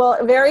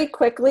 Well, very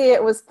quickly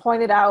it was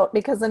pointed out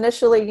because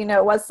initially,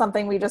 it was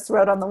something we just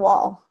wrote on the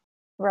wall,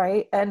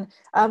 right? And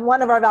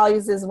one of our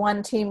values is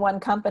one team, one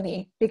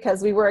company,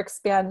 because we were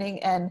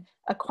expanding and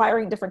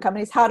acquiring different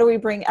companies. How do we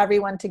bring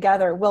everyone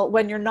together? Well,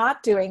 when you're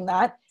not doing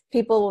that,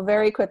 people will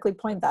very quickly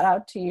point that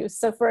out to you.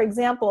 So for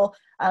example,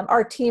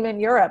 our team in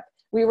Europe,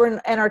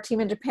 and our team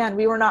in Japan,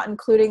 we were not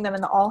including them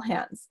in the all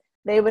hands.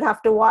 They would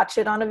have to watch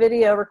it on a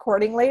video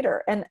recording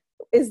later. And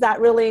is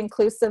that really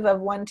inclusive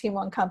of one team,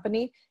 one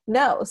company?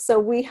 No. So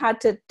we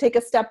had to take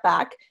a step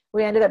back.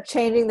 We ended up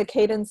changing the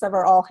cadence of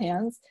our all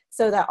hands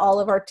so that all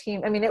of our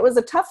team, it was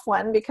a tough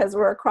one because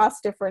we're across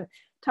different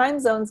time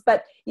zones,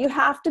 but you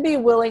have to be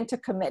willing to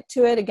commit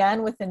to it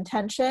again with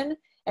intention.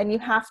 And you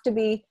have to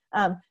be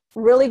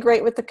really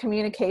great with the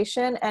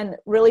communication and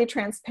really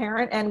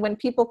transparent. And when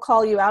people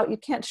call you out, you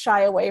can't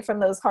shy away from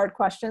those hard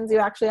questions. You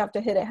actually have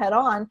to hit it head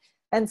on.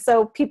 And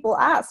so people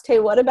asked, hey,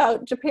 what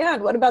about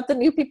Japan? What about the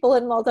new people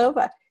in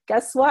Moldova?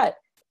 Guess what?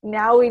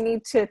 Now we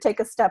need to take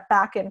a step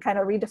back and kind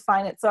of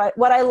redefine it. So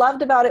what I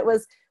loved about it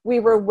was we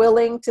were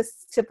willing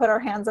to put our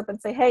hands up and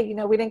say, hey,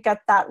 we didn't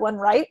get that one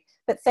right,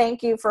 but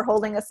thank you for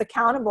holding us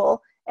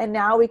accountable. And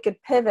now we could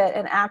pivot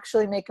and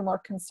actually make a more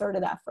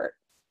concerted effort.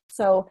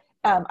 So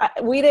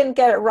we didn't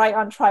get it right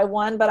on try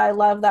one, but I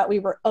love that we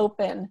were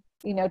open,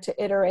 to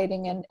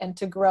iterating and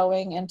to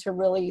growing and to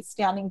really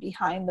standing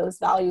behind those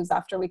values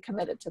after we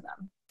committed to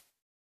them.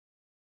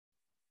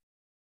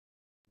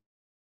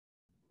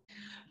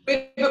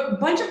 We have a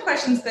bunch of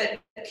questions that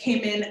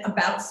came in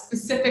about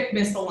specific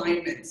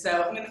misalignment.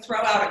 So I'm going to throw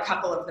out a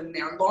couple of them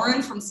there.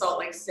 Lauren from Salt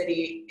Lake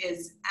City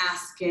is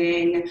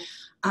asking,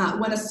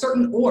 when a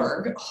certain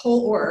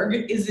whole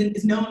org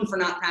is known for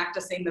not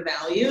practicing the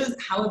values,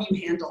 how have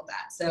you handled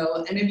that?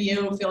 So any of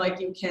you feel like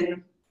you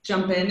can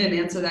jump in and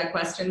answer that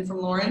question from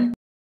Lauren?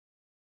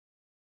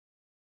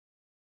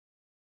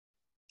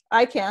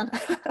 I can.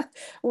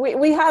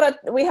 we had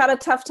a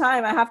tough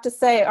time. I have to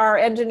say our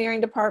engineering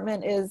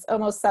department is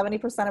almost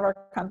 70% of our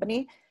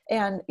company.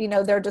 And,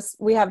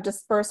 we have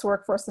dispersed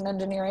workforce in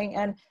engineering.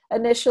 And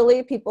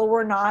initially people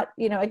were not,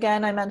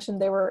 again, I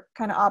mentioned they were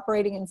kind of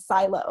operating in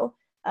silo.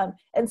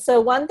 And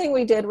so one thing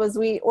we did was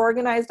we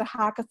organized a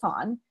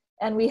hackathon,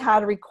 and we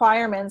had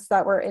requirements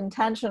that were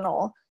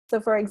intentional. So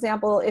for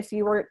example, if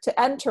you were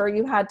to enter,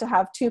 you had to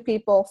have 2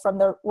 people from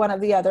one of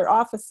the other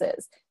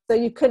offices. So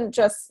you couldn't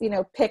just,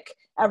 pick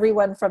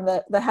everyone from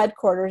the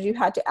headquarters. You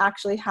had to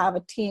actually have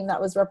a team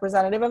that was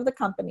representative of the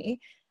company.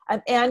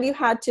 And you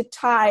had to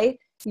tie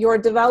your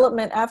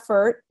development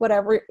effort,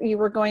 whatever you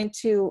were going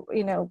to,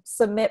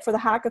 submit for the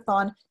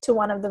hackathon, to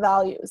one of the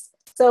values.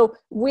 So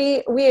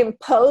we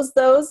imposed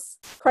those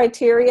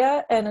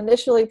criteria, and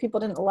initially people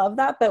didn't love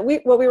that. But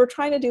what we were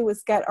trying to do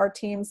was get our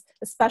teams,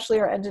 especially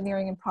our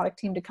engineering and product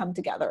team, to come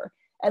together.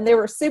 And they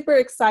were super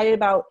excited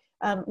about,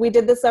 we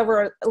did this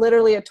over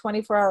literally a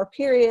 24-hour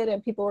period,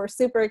 and people were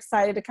super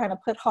excited to kind of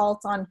put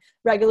halts on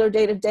regular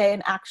day-to-day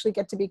and actually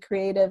get to be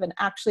creative and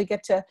actually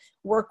get to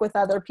work with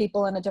other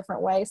people in a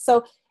different way.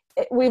 So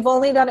we've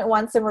only done it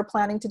once, and we're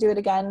planning to do it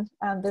again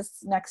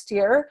this next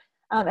year.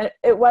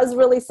 It was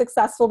really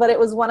successful, but it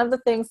was one of the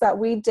things that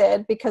we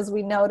did because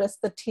we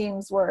noticed the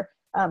teams were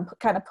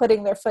kind of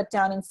putting their foot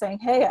down and saying,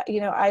 hey,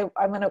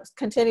 I'm going to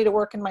continue to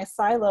work in my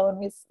silo.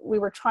 And we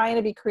were trying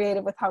to be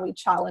creative with how we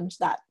challenge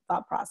that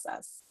thought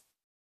process.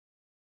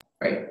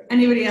 Great.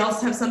 Anybody else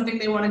have something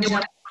they want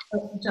to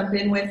jump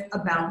in with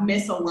about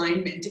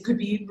misalignment? It could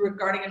be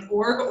regarding an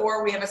org,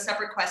 or we have a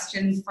separate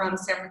question from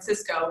San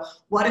Francisco.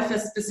 What if a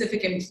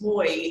specific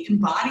employee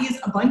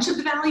embodies a bunch of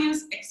the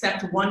values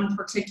except one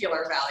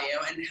particular value?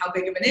 And how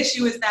big of an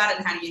issue is that,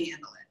 and how do you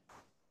handle it?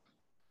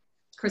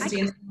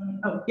 Christina?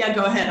 Oh, yeah,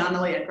 go ahead,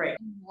 Annaleah. Great.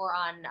 More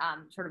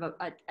on sort of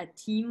a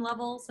team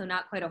level, so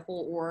not quite a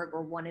whole org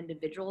or one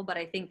individual, but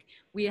I think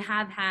we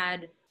have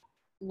had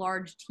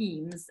large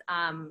teams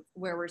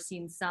where we're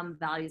seeing some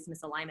values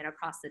misalignment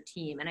across the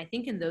team. And I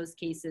think in those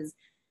cases,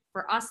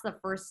 for us, the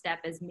first step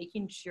is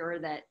making sure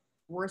that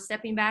we're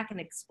stepping back and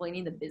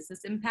explaining the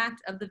business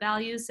impact of the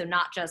values. So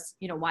not just,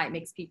 why it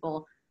makes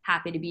people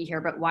happy to be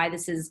here, but why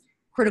this is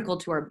critical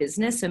to our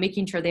business. So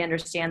making sure they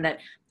understand that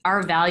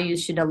our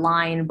values should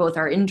align both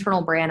our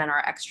internal brand and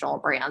our external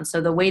brand.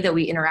 So the way that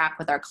we interact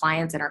with our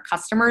clients and our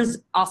customers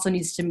also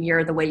needs to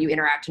mirror the way you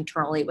interact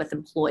internally with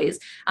employees.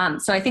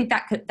 So I think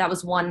that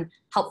was one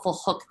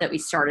helpful hook that we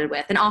started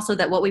with. And also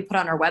that what we put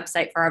on our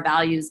website for our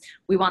values,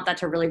 we want that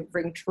to really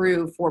ring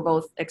true for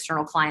both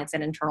external clients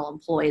and internal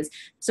employees.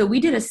 So we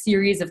did a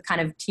series of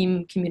kind of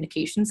team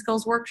communication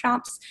skills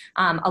workshops.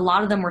 A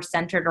lot of them were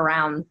centered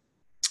around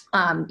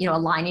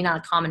aligning on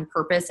a common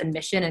purpose and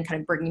mission, and kind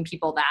of bringing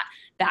people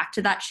back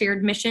to that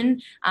shared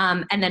mission.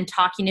 And then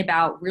talking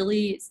about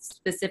really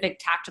specific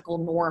tactical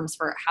norms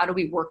for how do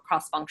we work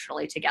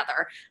cross-functionally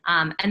together.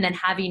 And then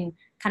having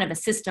kind of a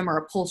system or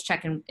a pulse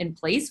check in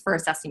place for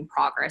assessing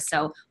progress.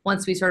 So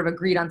once we sort of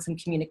agreed on some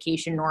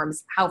communication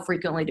norms, how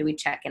frequently do we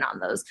check in on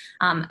those?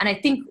 And I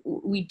think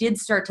we did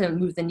start to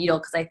move the needle,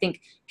 because I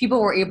think people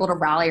were able to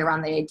rally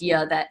around the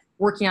idea that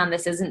working on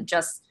this isn't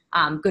just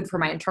good for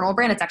my internal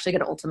brand, it's actually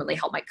going to ultimately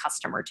help my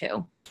customer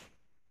too.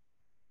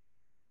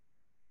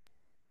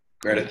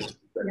 Meredith,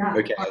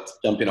 okay, let's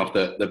jump in off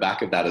the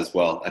back of that as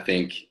well. I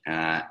think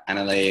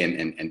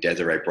Annaleah and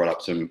Desiree brought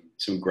up some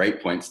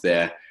great points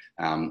there,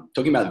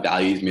 talking about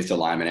values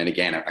misalignment, and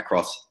again,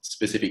 across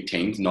specific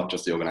teams, not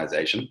just the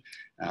organization.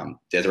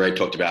 Desiree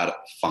talked about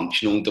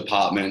functional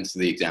departments,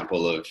 the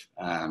example of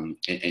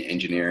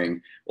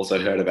engineering. Also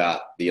heard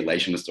about the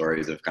Ellation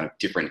stories of kind of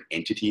different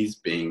entities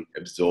being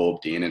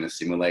absorbed in and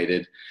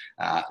assimilated,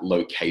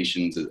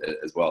 locations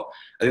as well.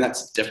 I think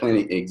that's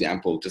definitely an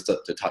example, just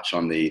to touch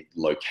on the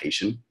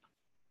location,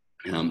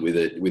 with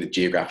a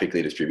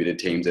geographically distributed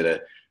teams.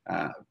 At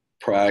a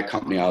prior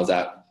company I was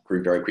at,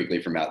 grew very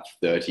quickly from about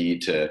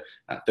 30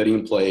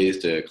 employees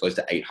to close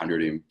to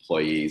 800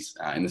 employees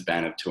in the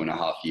span of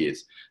 2.5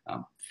 years.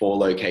 4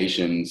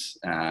 locations,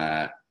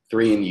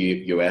 3 in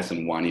US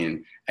and 1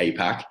 in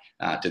APAC,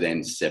 to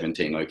then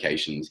 17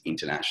 locations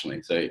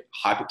internationally. So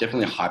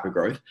definitely a hyper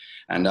growth.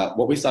 And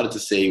what we started to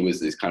see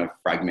was this kind of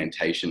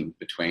fragmentation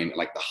between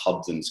like the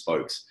hubs and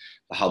spokes.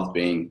 The hubs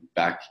being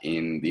back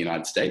in the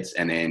United States,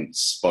 and then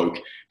spoke,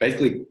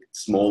 basically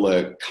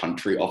smaller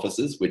country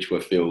offices, which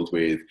were filled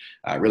with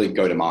really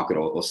go-to-market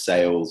or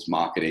sales,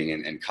 marketing,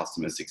 and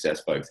customer success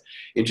folks.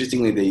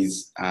 Interestingly,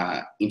 these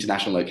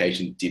international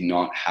locations did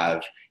not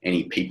have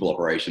any people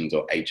operations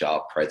or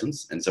HR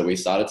presence. And so we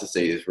started to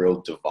see this real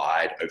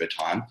divide over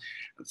time.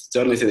 I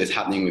certainly see this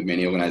happening with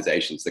many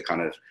organizations,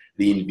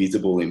 the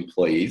invisible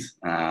employees,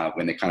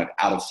 when they're kind of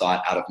out of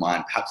sight, out of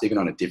mind, perhaps even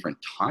on a different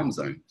time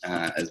zone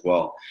as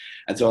well.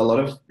 And so a lot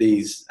of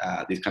these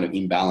kind of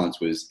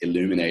imbalance was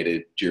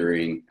illuminated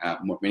during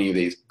many of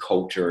these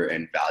culture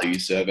and value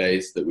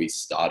surveys that we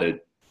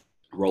started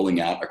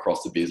rolling out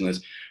across the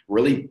business,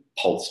 really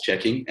pulse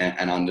checking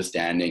and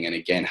understanding, and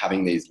again,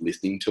 having these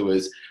listening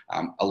tours.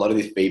 A lot of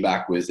this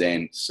feedback was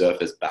then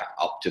surfaced back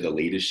up to the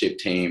leadership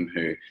team,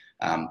 who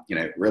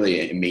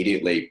really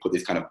immediately put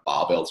this kind of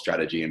barbell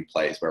strategy in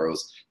place, where it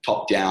was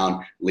top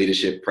down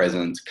leadership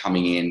presence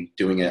coming in,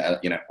 doing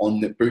on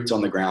the boots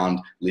on the ground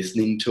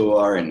listening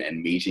tour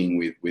and meeting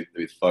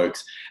with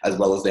folks, as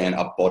well as then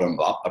a bottom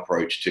up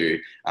approach to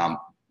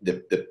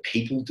the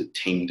people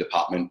team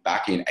department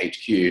back in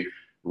HQ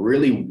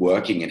really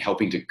working and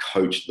helping to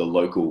coach the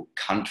local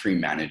country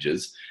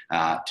managers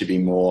to be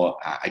more,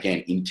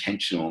 again,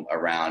 intentional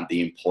around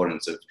the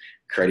importance of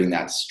creating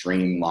that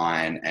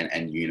streamlined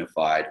and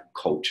unified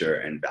culture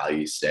and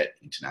value set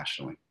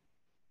internationally.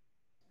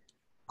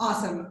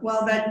 Awesome.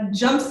 Well, that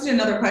jumps to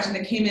another question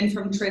that came in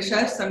from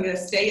Trisha. So I'm going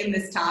to stay in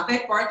this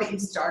topic, Bart, that you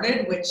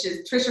started, which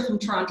is Trisha from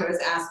Toronto is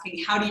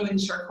asking, how do you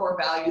ensure core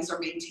values are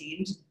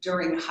maintained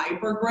during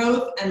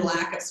hypergrowth and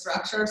lack of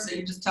structure? So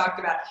you just talked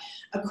about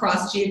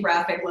across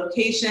geographic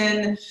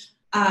location.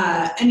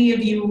 Any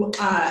of you,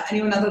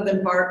 anyone other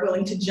than Bart,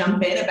 willing to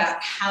jump in about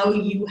how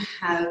you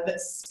have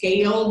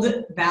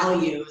scaled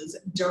values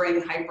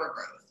during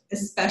hypergrowth?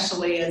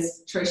 Especially,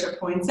 as Trisha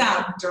points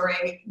out,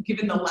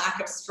 given the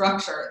lack of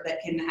structure that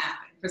can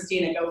happen.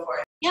 Christina, go for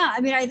it. Yeah, I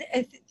mean,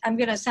 I'm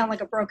going to sound like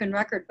a broken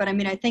record, but I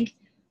mean, I think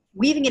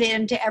weaving it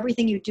into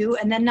everything you do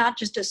and then not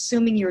just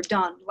assuming you're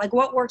done. Like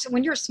what works,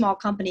 when you're a small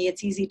company,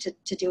 it's easy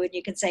to do it.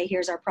 You can say,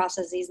 here's our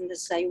processes and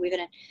this is how you weave it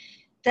in.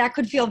 That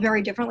could feel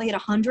very differently at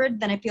 100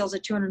 than it feels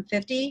at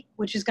 250,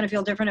 which is going to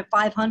feel different at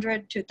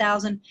 500,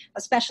 2,000,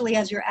 especially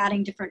as you're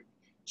adding different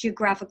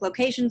geographic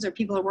locations or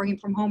people are working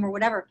from home or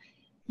whatever.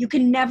 You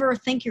can never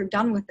think you're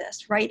done with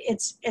this, right?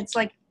 It's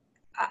like,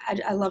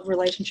 I love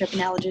relationship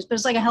analogies, but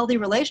it's like a healthy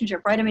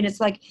relationship, right? I mean,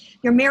 it's like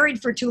you're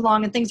married for too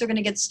long and things are going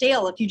to get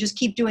stale. If you just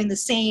keep doing the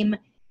same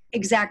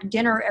exact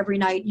dinner every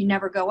night, you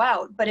never go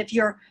out. But if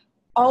you're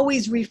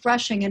always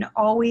refreshing and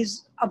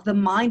always of the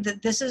mind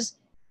that this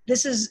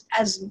is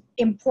as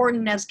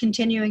important as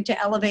continuing to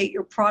elevate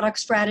your product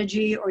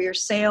strategy or your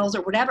sales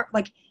or whatever,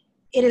 like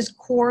it is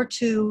core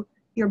to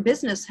your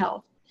business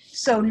health.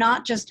 So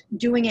not just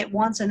doing it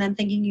once and then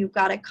thinking you've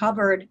got it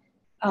covered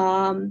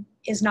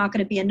is not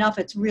going to be enough.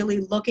 It's really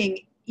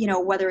looking,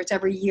 whether it's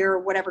every year or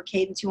whatever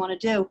cadence you want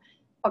to do,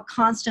 but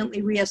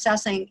constantly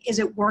reassessing, is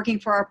it working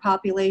for our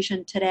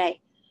population today?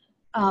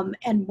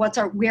 And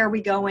where are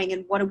we going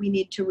and what do we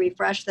need to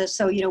refresh this?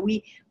 So,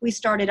 we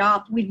started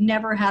off, we've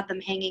never had them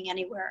hanging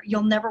anywhere.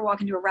 You'll never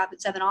walk into a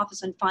Rapid7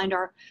 office and find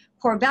our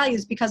core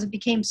values because it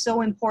became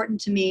so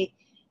important to me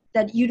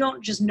that you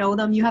don't just know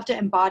them, you have to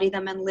embody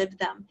them and live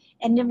them.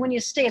 And then when you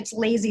stay, it's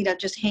lazy to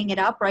just hang it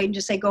up, right? And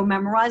just say, go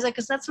memorize it,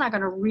 because that's not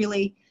going to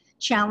really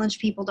challenge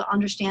people to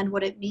understand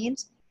what it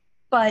means.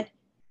 But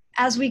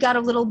as we got a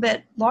little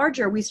bit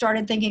larger, we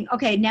started thinking,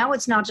 okay, now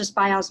it's not just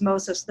by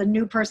osmosis. The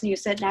new person you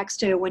sit next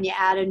to, when you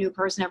add a new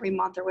person every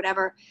month or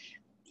whatever,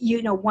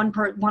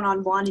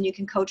 one-on-one and you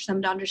can coach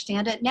them to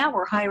understand it. Now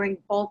we're hiring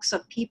bulks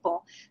of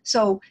people.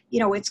 So,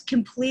 it's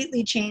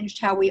completely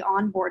changed how we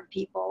onboard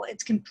people.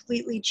 It's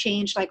completely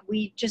changed. Like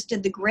we just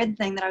did the grid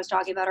thing that I was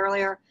talking about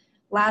earlier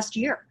last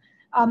year.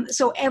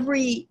 So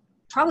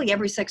probably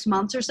every 6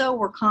 months or so,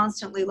 we're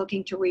constantly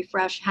looking to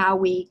refresh how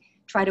we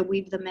try to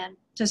weave them in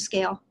to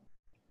scale.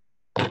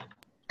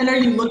 And are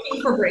you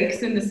looking for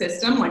breaks in the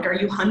system? Like, are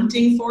you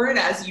hunting for it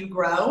as you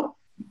grow?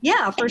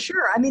 Yeah, for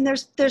sure. I mean,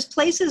 there's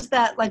places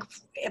that, like,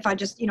 if I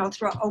just,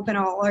 open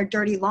all our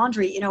dirty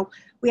laundry,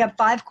 we have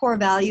 5 core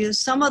values.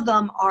 Some of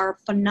them are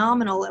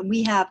phenomenal. And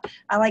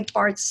I like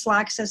Bart's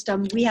Slack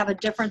system. We have a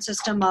different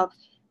system of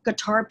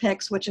guitar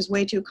picks, which is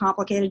way too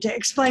complicated to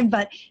explain,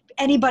 but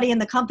anybody in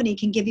the company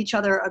can give each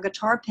other a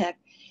guitar pick.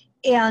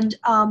 And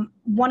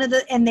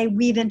and they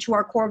weave into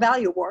our core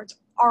value awards.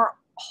 Our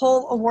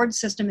whole award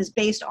system is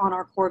based on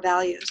our core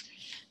values.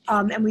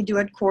 And we do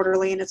it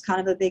quarterly and it's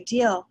kind of a big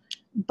deal.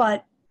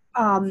 But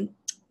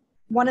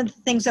one of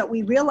the things that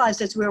we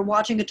realized as we were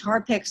watching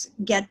guitar picks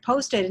get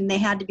posted and they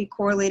had to be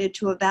correlated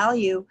to a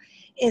value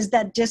is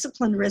that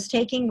disciplined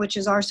risk-taking, which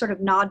is our sort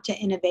of nod to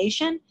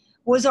innovation,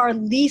 was our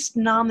least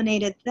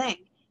nominated thing.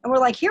 And we're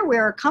like, here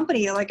we're a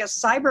company, like a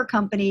cyber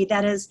company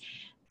that is,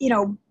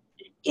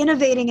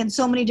 innovating in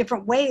so many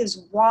different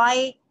ways.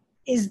 Why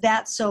is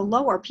that so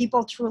low? Are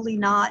people truly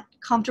not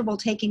comfortable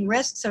taking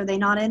risks? Are they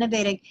not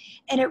innovating?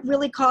 And it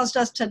really caused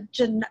us to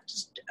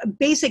a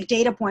basic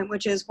data point,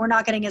 which is we're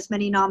not getting as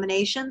many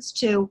nominations,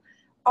 to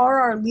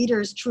are our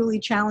leaders truly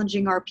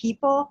challenging our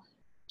people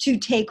to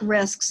take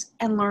risks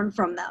and learn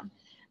from them?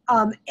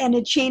 And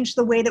it changed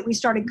the way that we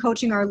started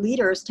coaching our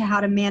leaders to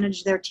how to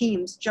manage their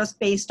teams just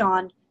based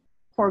on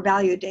core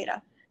value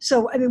data.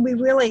 So, I mean, we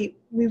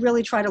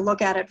really try to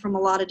look at it from a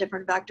lot of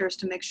different vectors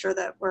to make sure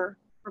that we're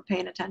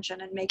paying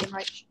attention and making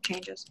right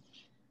changes.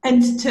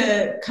 And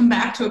to come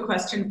back to a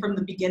question from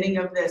the beginning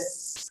of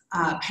this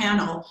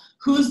panel,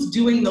 who's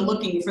doing the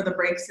looking for the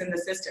breaks in the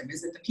system?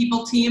 Is it the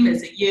people team?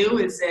 Is it you?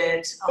 Is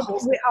it a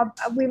whole?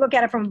 We look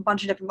at it from a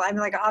bunch of different, I mean,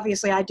 like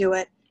obviously I do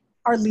it.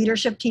 Our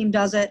leadership team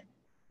does it.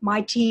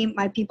 My team,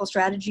 my people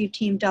strategy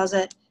team does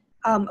it.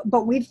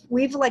 But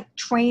we've like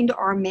trained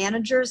our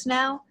managers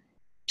now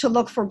to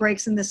look for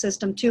breaks in the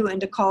system too and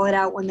to call it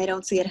out when they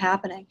don't see it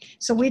happening.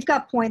 So we've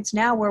got points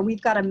now where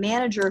we've got a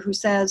manager who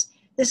says,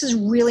 this is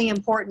really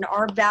important.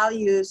 Our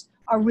values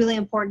are really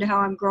important to how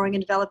I'm growing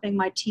and developing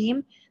my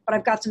team, but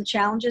I've got some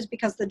challenges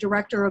because the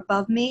director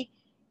above me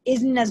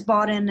isn't as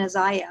bought in as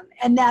I am.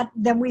 And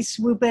then we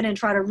swoop in and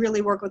try to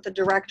really work with the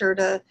director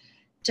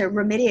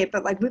remediate,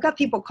 but like we've got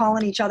people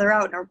calling each other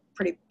out in a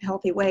pretty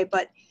healthy way,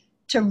 but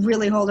to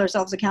really hold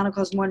ourselves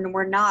accountable when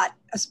we're not,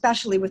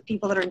 especially with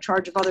people that are in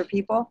charge of other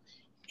people,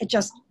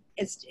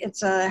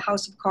 it's a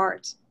house of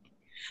cards.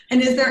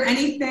 And is there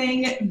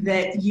anything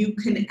that you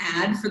can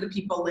add for the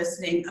people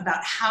listening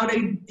about how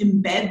to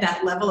embed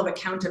that level of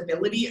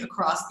accountability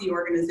across the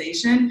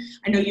organization?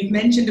 I know you've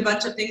mentioned a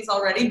bunch of things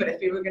already, but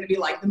if you were going to be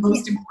like the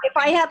most important. If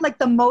I had like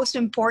the most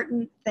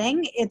important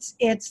thing, it's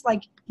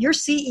like your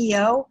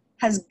CEO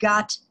has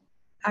got,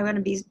 I'm going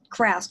to be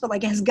crass, but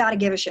like has got to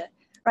give a shit,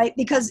 right?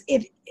 Because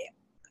if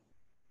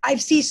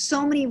I've seen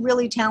so many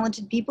really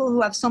talented people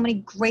who have so many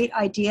great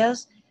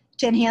ideas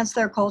to enhance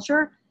their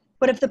culture,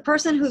 but if the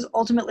person who's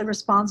ultimately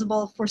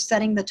responsible for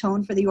setting the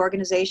tone for the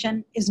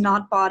organization is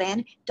not bought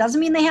in,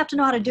 doesn't mean they have to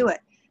know how to do it.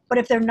 But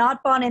if they're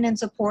not bought in and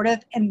supportive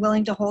and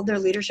willing to hold their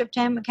leadership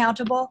team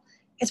accountable,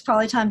 it's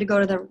probably time to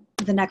go to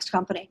the next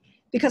company,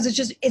 because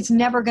it's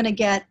never going to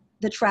get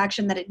the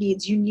traction that it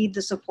needs. You need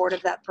the support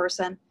of that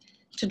person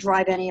to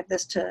drive any of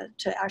this to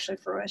actually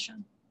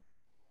fruition.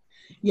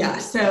 Yeah,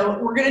 so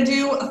we're going to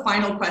do a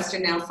final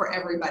question now for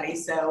everybody.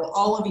 So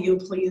all of you,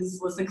 please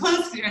listen close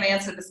because you're going to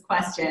answer this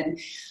question.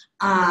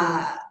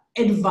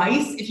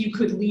 Advice, if you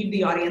could leave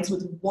the audience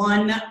with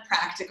one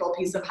practical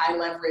piece of high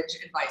leverage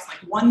advice, like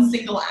one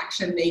single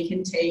action they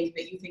can take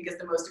that you think is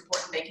the most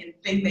important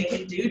thing they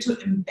can do to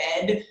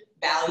embed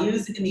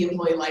values in the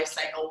employee life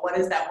cycle. What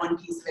is that one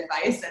piece of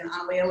advice? And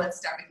Annaleah, let's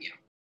start with you.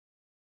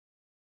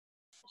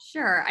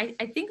 Sure.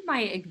 I think my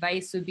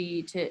advice would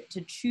be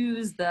to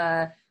choose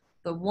the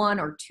one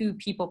or two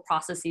people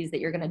processes that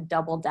you're going to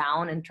double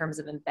down in terms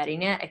of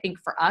embedding it. I think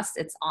for us,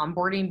 it's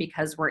onboarding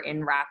because we're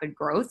in rapid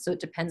growth. So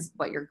it depends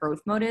what your growth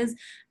mode is.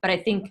 But I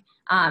think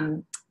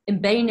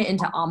embedding it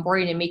into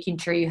onboarding and making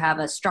sure you have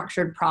a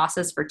structured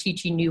process for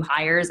teaching new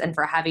hires and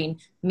for having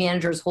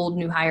managers hold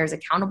new hires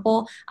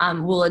accountable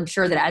will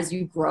ensure that as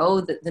you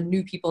grow, the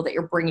new people that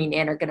you're bringing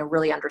in are going to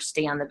really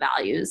understand the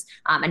values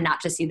and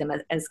not just see them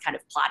as kind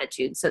of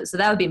platitudes. So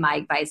that would be my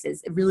advice,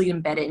 is really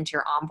embed it into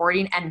your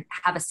onboarding and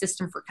have a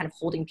system for kind of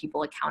holding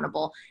people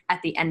accountable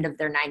at the end of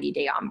their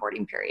 90-day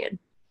onboarding period.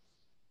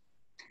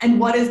 And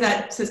what is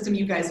that system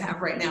you guys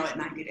have right now at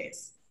 90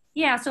 days?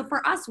 Yeah, so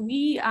for us,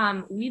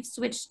 we've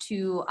switched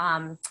to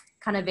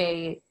kind of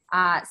a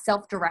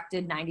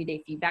self-directed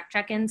 90-day feedback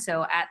check-in.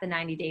 So at the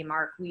 90-day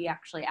mark, we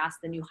actually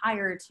ask the new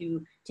hire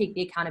to take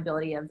the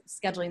accountability of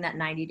scheduling that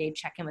 90-day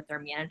check-in with their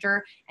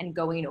manager and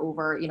going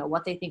over,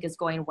 what they think is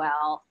going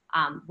well,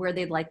 where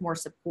they'd like more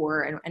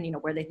support, and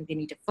where they think they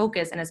need to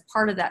focus. And as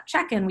part of that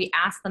check-in, we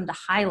ask them to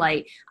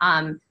highlight,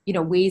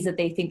 ways that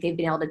they think they've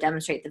been able to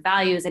demonstrate the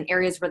values and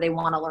areas where they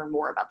want to learn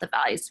more about the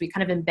values. So we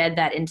kind of embed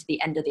that into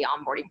the end of the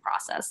onboarding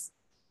process.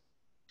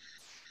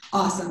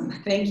 Awesome.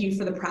 Thank you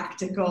for the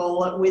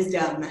practical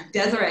wisdom.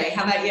 Desiree,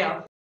 how about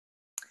you?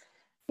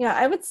 Yeah,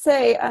 I would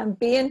say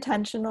be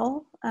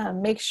intentional.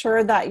 Make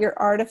sure that your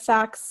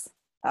artifacts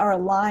are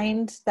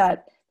aligned,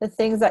 that the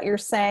things that you're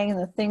saying and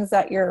the things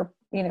that you're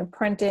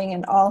printing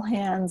in all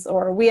hands,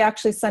 or we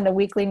actually send a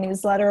weekly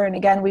newsletter. And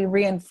again, we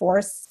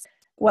reinforce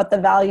what the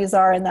values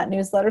are in that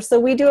newsletter. So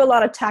we do a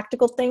lot of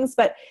tactical things,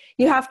 but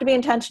you have to be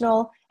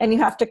intentional and you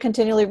have to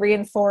continually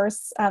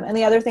reinforce. And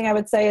the other thing I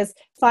would say is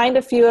find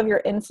a few of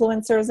your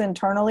influencers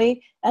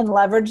internally and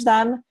leverage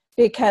them,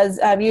 because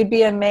you'd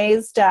be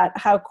amazed at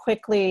how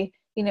quickly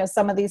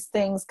some of these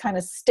things kind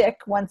of stick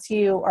once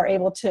you are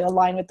able to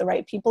align with the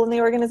right people in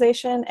the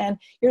organization. And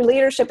your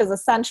leadership is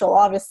essential,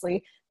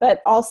 obviously,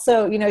 but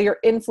also, your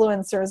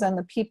influencers and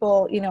the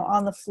people,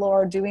 on the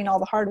floor doing all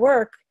the hard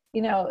work,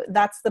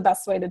 that's the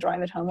best way to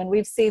drive it home. And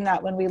we've seen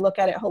that when we look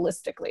at it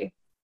holistically.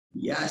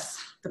 Yes,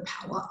 the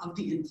power of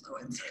the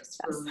influencers.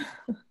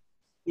 Yes.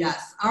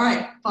 Yes. All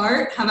right,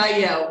 Bart, how about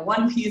you?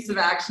 One piece of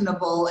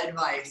actionable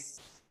advice.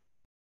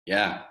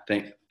 Yeah,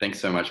 thanks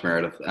so much,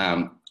 Meredith.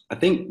 I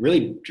think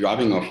really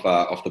driving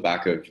off the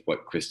back of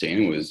what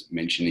Christina was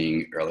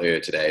mentioning earlier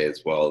today,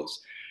 as well as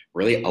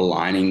really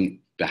aligning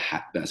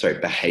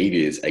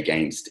behaviors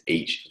against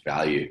each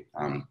value.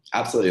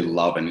 Absolutely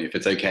love, and if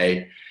it's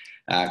okay,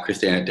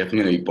 Christina,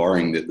 definitely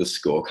borrowing the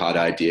scorecard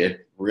idea,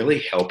 really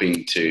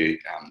helping to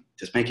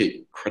just make it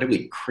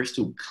incredibly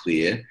crystal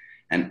clear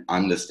and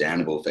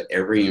understandable for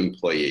every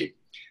employee.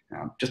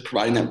 Just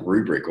providing that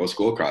rubric or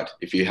scorecard.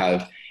 If you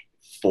have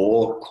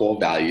 4 core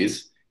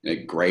values,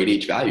 grade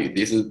each value.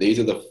 These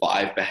are the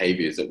 5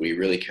 behaviors that we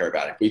really care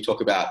about. If we talk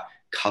about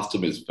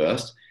customers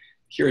first,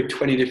 here are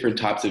 20 different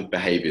types of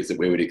behaviors that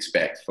we would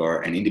expect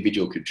for an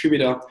individual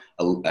contributor,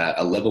 a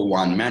level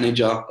 1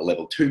 manager, a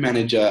level 2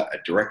 manager, a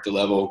director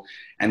level.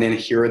 And then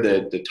here are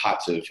the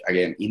types of,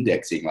 again,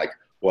 indexing, like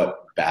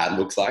what bad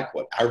looks like,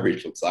 what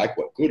average looks like,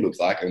 what good looks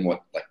like, and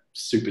what like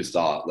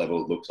superstar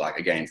level looks like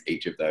against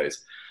each of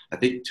those. I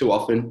think too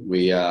often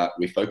we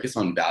focus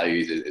on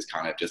values as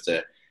kind of just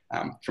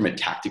from a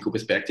tactical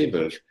perspective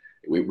of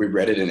we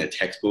read it in a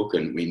textbook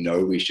and we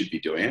know we should be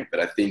doing it.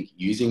 But I think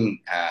using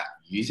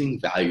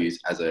values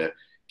as a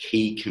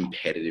key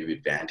competitive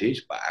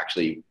advantage by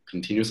actually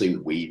continuously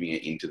weaving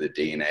it into the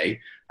DNA,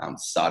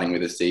 starting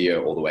with the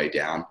CEO all the way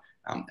down,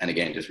 And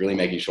again, just really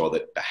making sure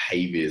that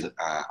behaviors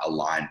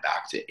align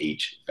back to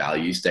each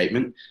value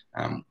statement.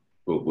 I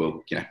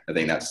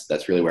think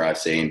that's really where I've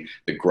seen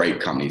the great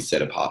companies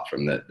set apart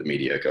from the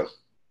mediocre.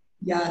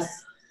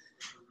 Yes,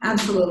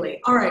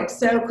 absolutely. All right,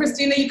 so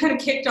Christina, you kind of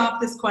kicked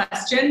off this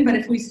question, but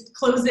if we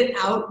close it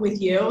out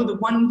with you, the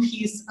one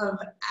piece of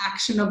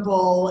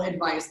actionable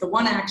advice, the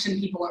one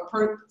action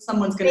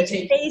someone's going to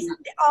take.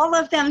 All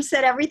of them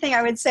said everything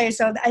I would say,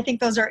 so I think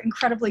those are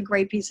incredibly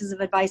great pieces of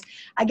advice.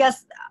 I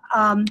guess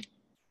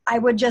I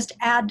would just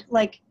add,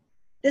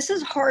 this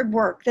is hard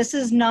work. This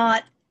is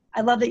not,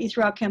 I love that you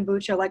threw out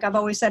kombucha. Like I've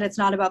always said, it's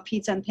not about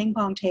pizza and ping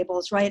pong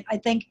tables, right? I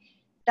think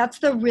that's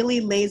the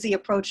really lazy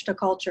approach to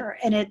culture.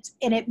 And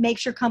it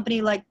makes your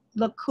company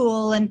look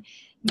cool and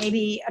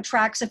maybe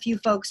attracts a few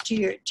folks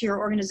to your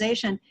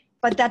organization,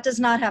 but that does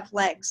not have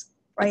legs,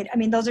 right? I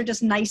mean, those are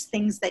just nice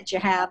things that you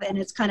have, and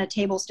it's kind of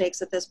table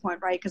stakes at this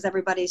point, right? Because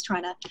everybody's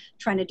trying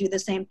to do the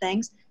same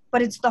things.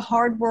 But it's the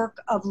hard work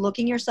of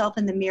looking yourself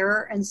in the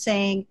mirror and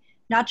saying,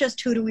 not just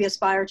who do we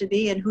aspire to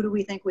be and who do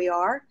we think we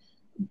are,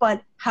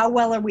 but how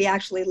well are we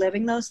actually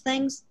living those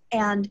things?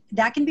 And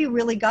that can be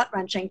really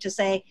gut-wrenching to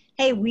say,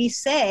 hey, we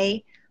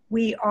say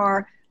we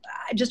are.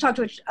 I just talked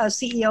to a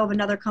CEO of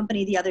another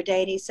company the other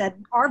day, and he said,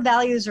 our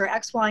values are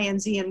X, Y,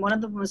 and Z, and one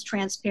of them was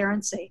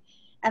transparency.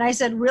 And I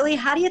said, really,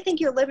 how do you think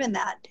you're living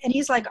that? And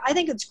he's like, I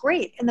think it's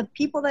great. And the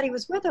people that he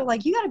was with are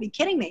like, you got to be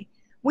kidding me.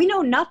 We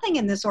know nothing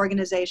in this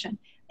organization.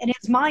 In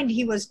his mind,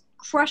 he was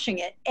crushing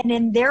it. And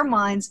in their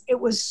minds, it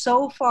was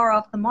so far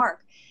off the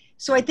mark.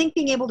 So I think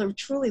being able to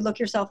truly look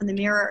yourself in the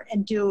mirror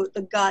and do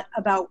the gut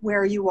about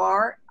where you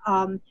are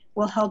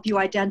will help you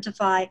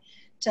identify,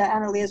 to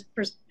Annaleah's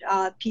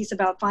piece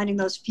about finding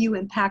those few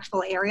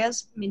impactful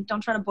areas. I mean,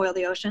 don't try to boil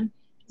the ocean.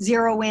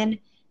 Zero in,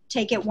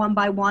 take it one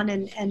by one,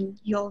 and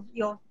you'll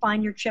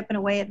find you're chipping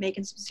away at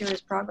making some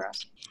serious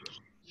progress.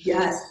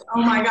 Yes.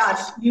 Oh my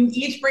gosh. You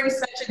each bring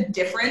such a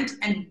different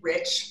and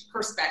rich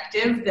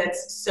perspective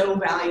that's so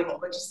valuable.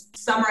 But just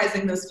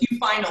summarizing those few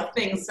final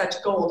things,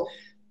 such gold,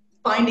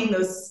 finding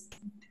those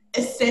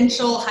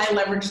essential high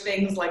leverage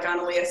things like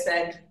Annaleah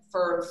said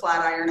for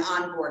Flatiron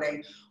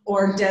onboarding,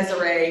 or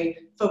Desiree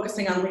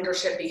focusing on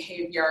leadership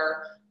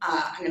behavior.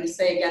 I'm going to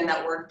say again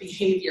that word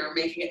behavior,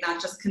 making it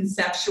not just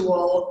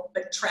conceptual,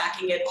 but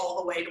tracking it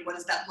all the way to what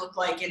does that look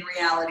like in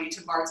reality.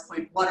 To Bart's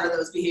point, what are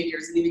those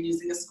behaviors? And even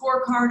using a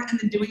scorecard, and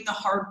then doing the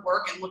hard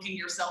work and looking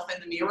yourself in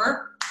the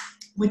mirror,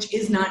 which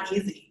is not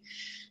easy.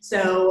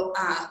 So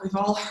we've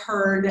all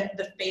heard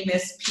the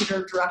famous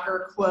Peter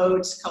Drucker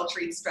quote, culture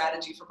eats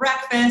strategy for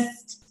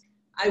breakfast.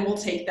 I will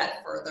take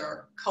that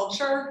further.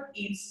 Culture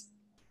eats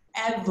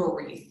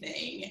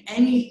everything.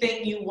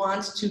 Anything you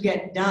want to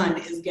get done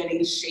is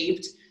getting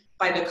shaped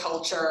by the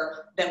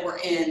culture that we're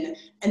in,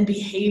 and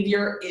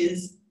behavior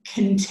is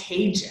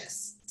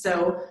contagious.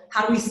 So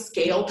how do we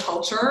scale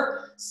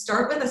culture?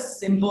 Start with a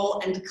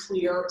simple and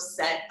clear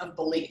set of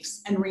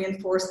beliefs and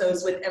reinforce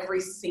those with every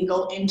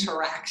single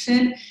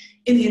interaction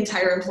in the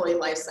entire employee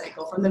life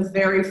cycle, from the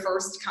very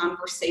first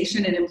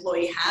conversation an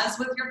employee has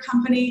with your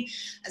company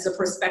as a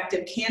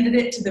prospective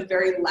candidate to the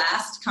very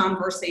last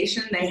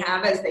conversation they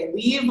have as they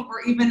leave,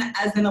 or even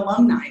as an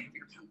alumni of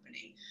your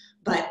company.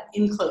 But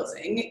in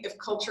closing, if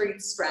culture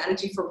eats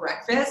strategy for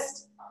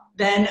breakfast,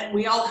 then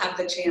we all have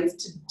the chance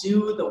to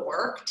do the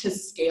work to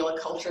scale a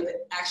culture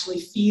that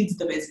actually feeds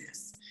the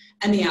business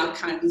and the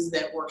outcomes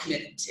that we're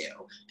committed to,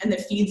 and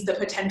that feeds the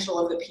potential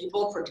of the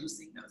people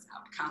producing those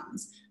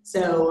outcomes.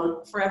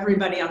 So for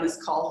everybody on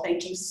this call,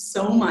 thank you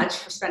so much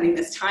for spending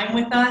this time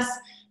with us.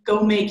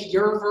 Go make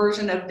your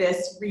version of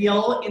this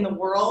real in the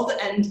world,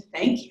 and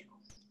thank you.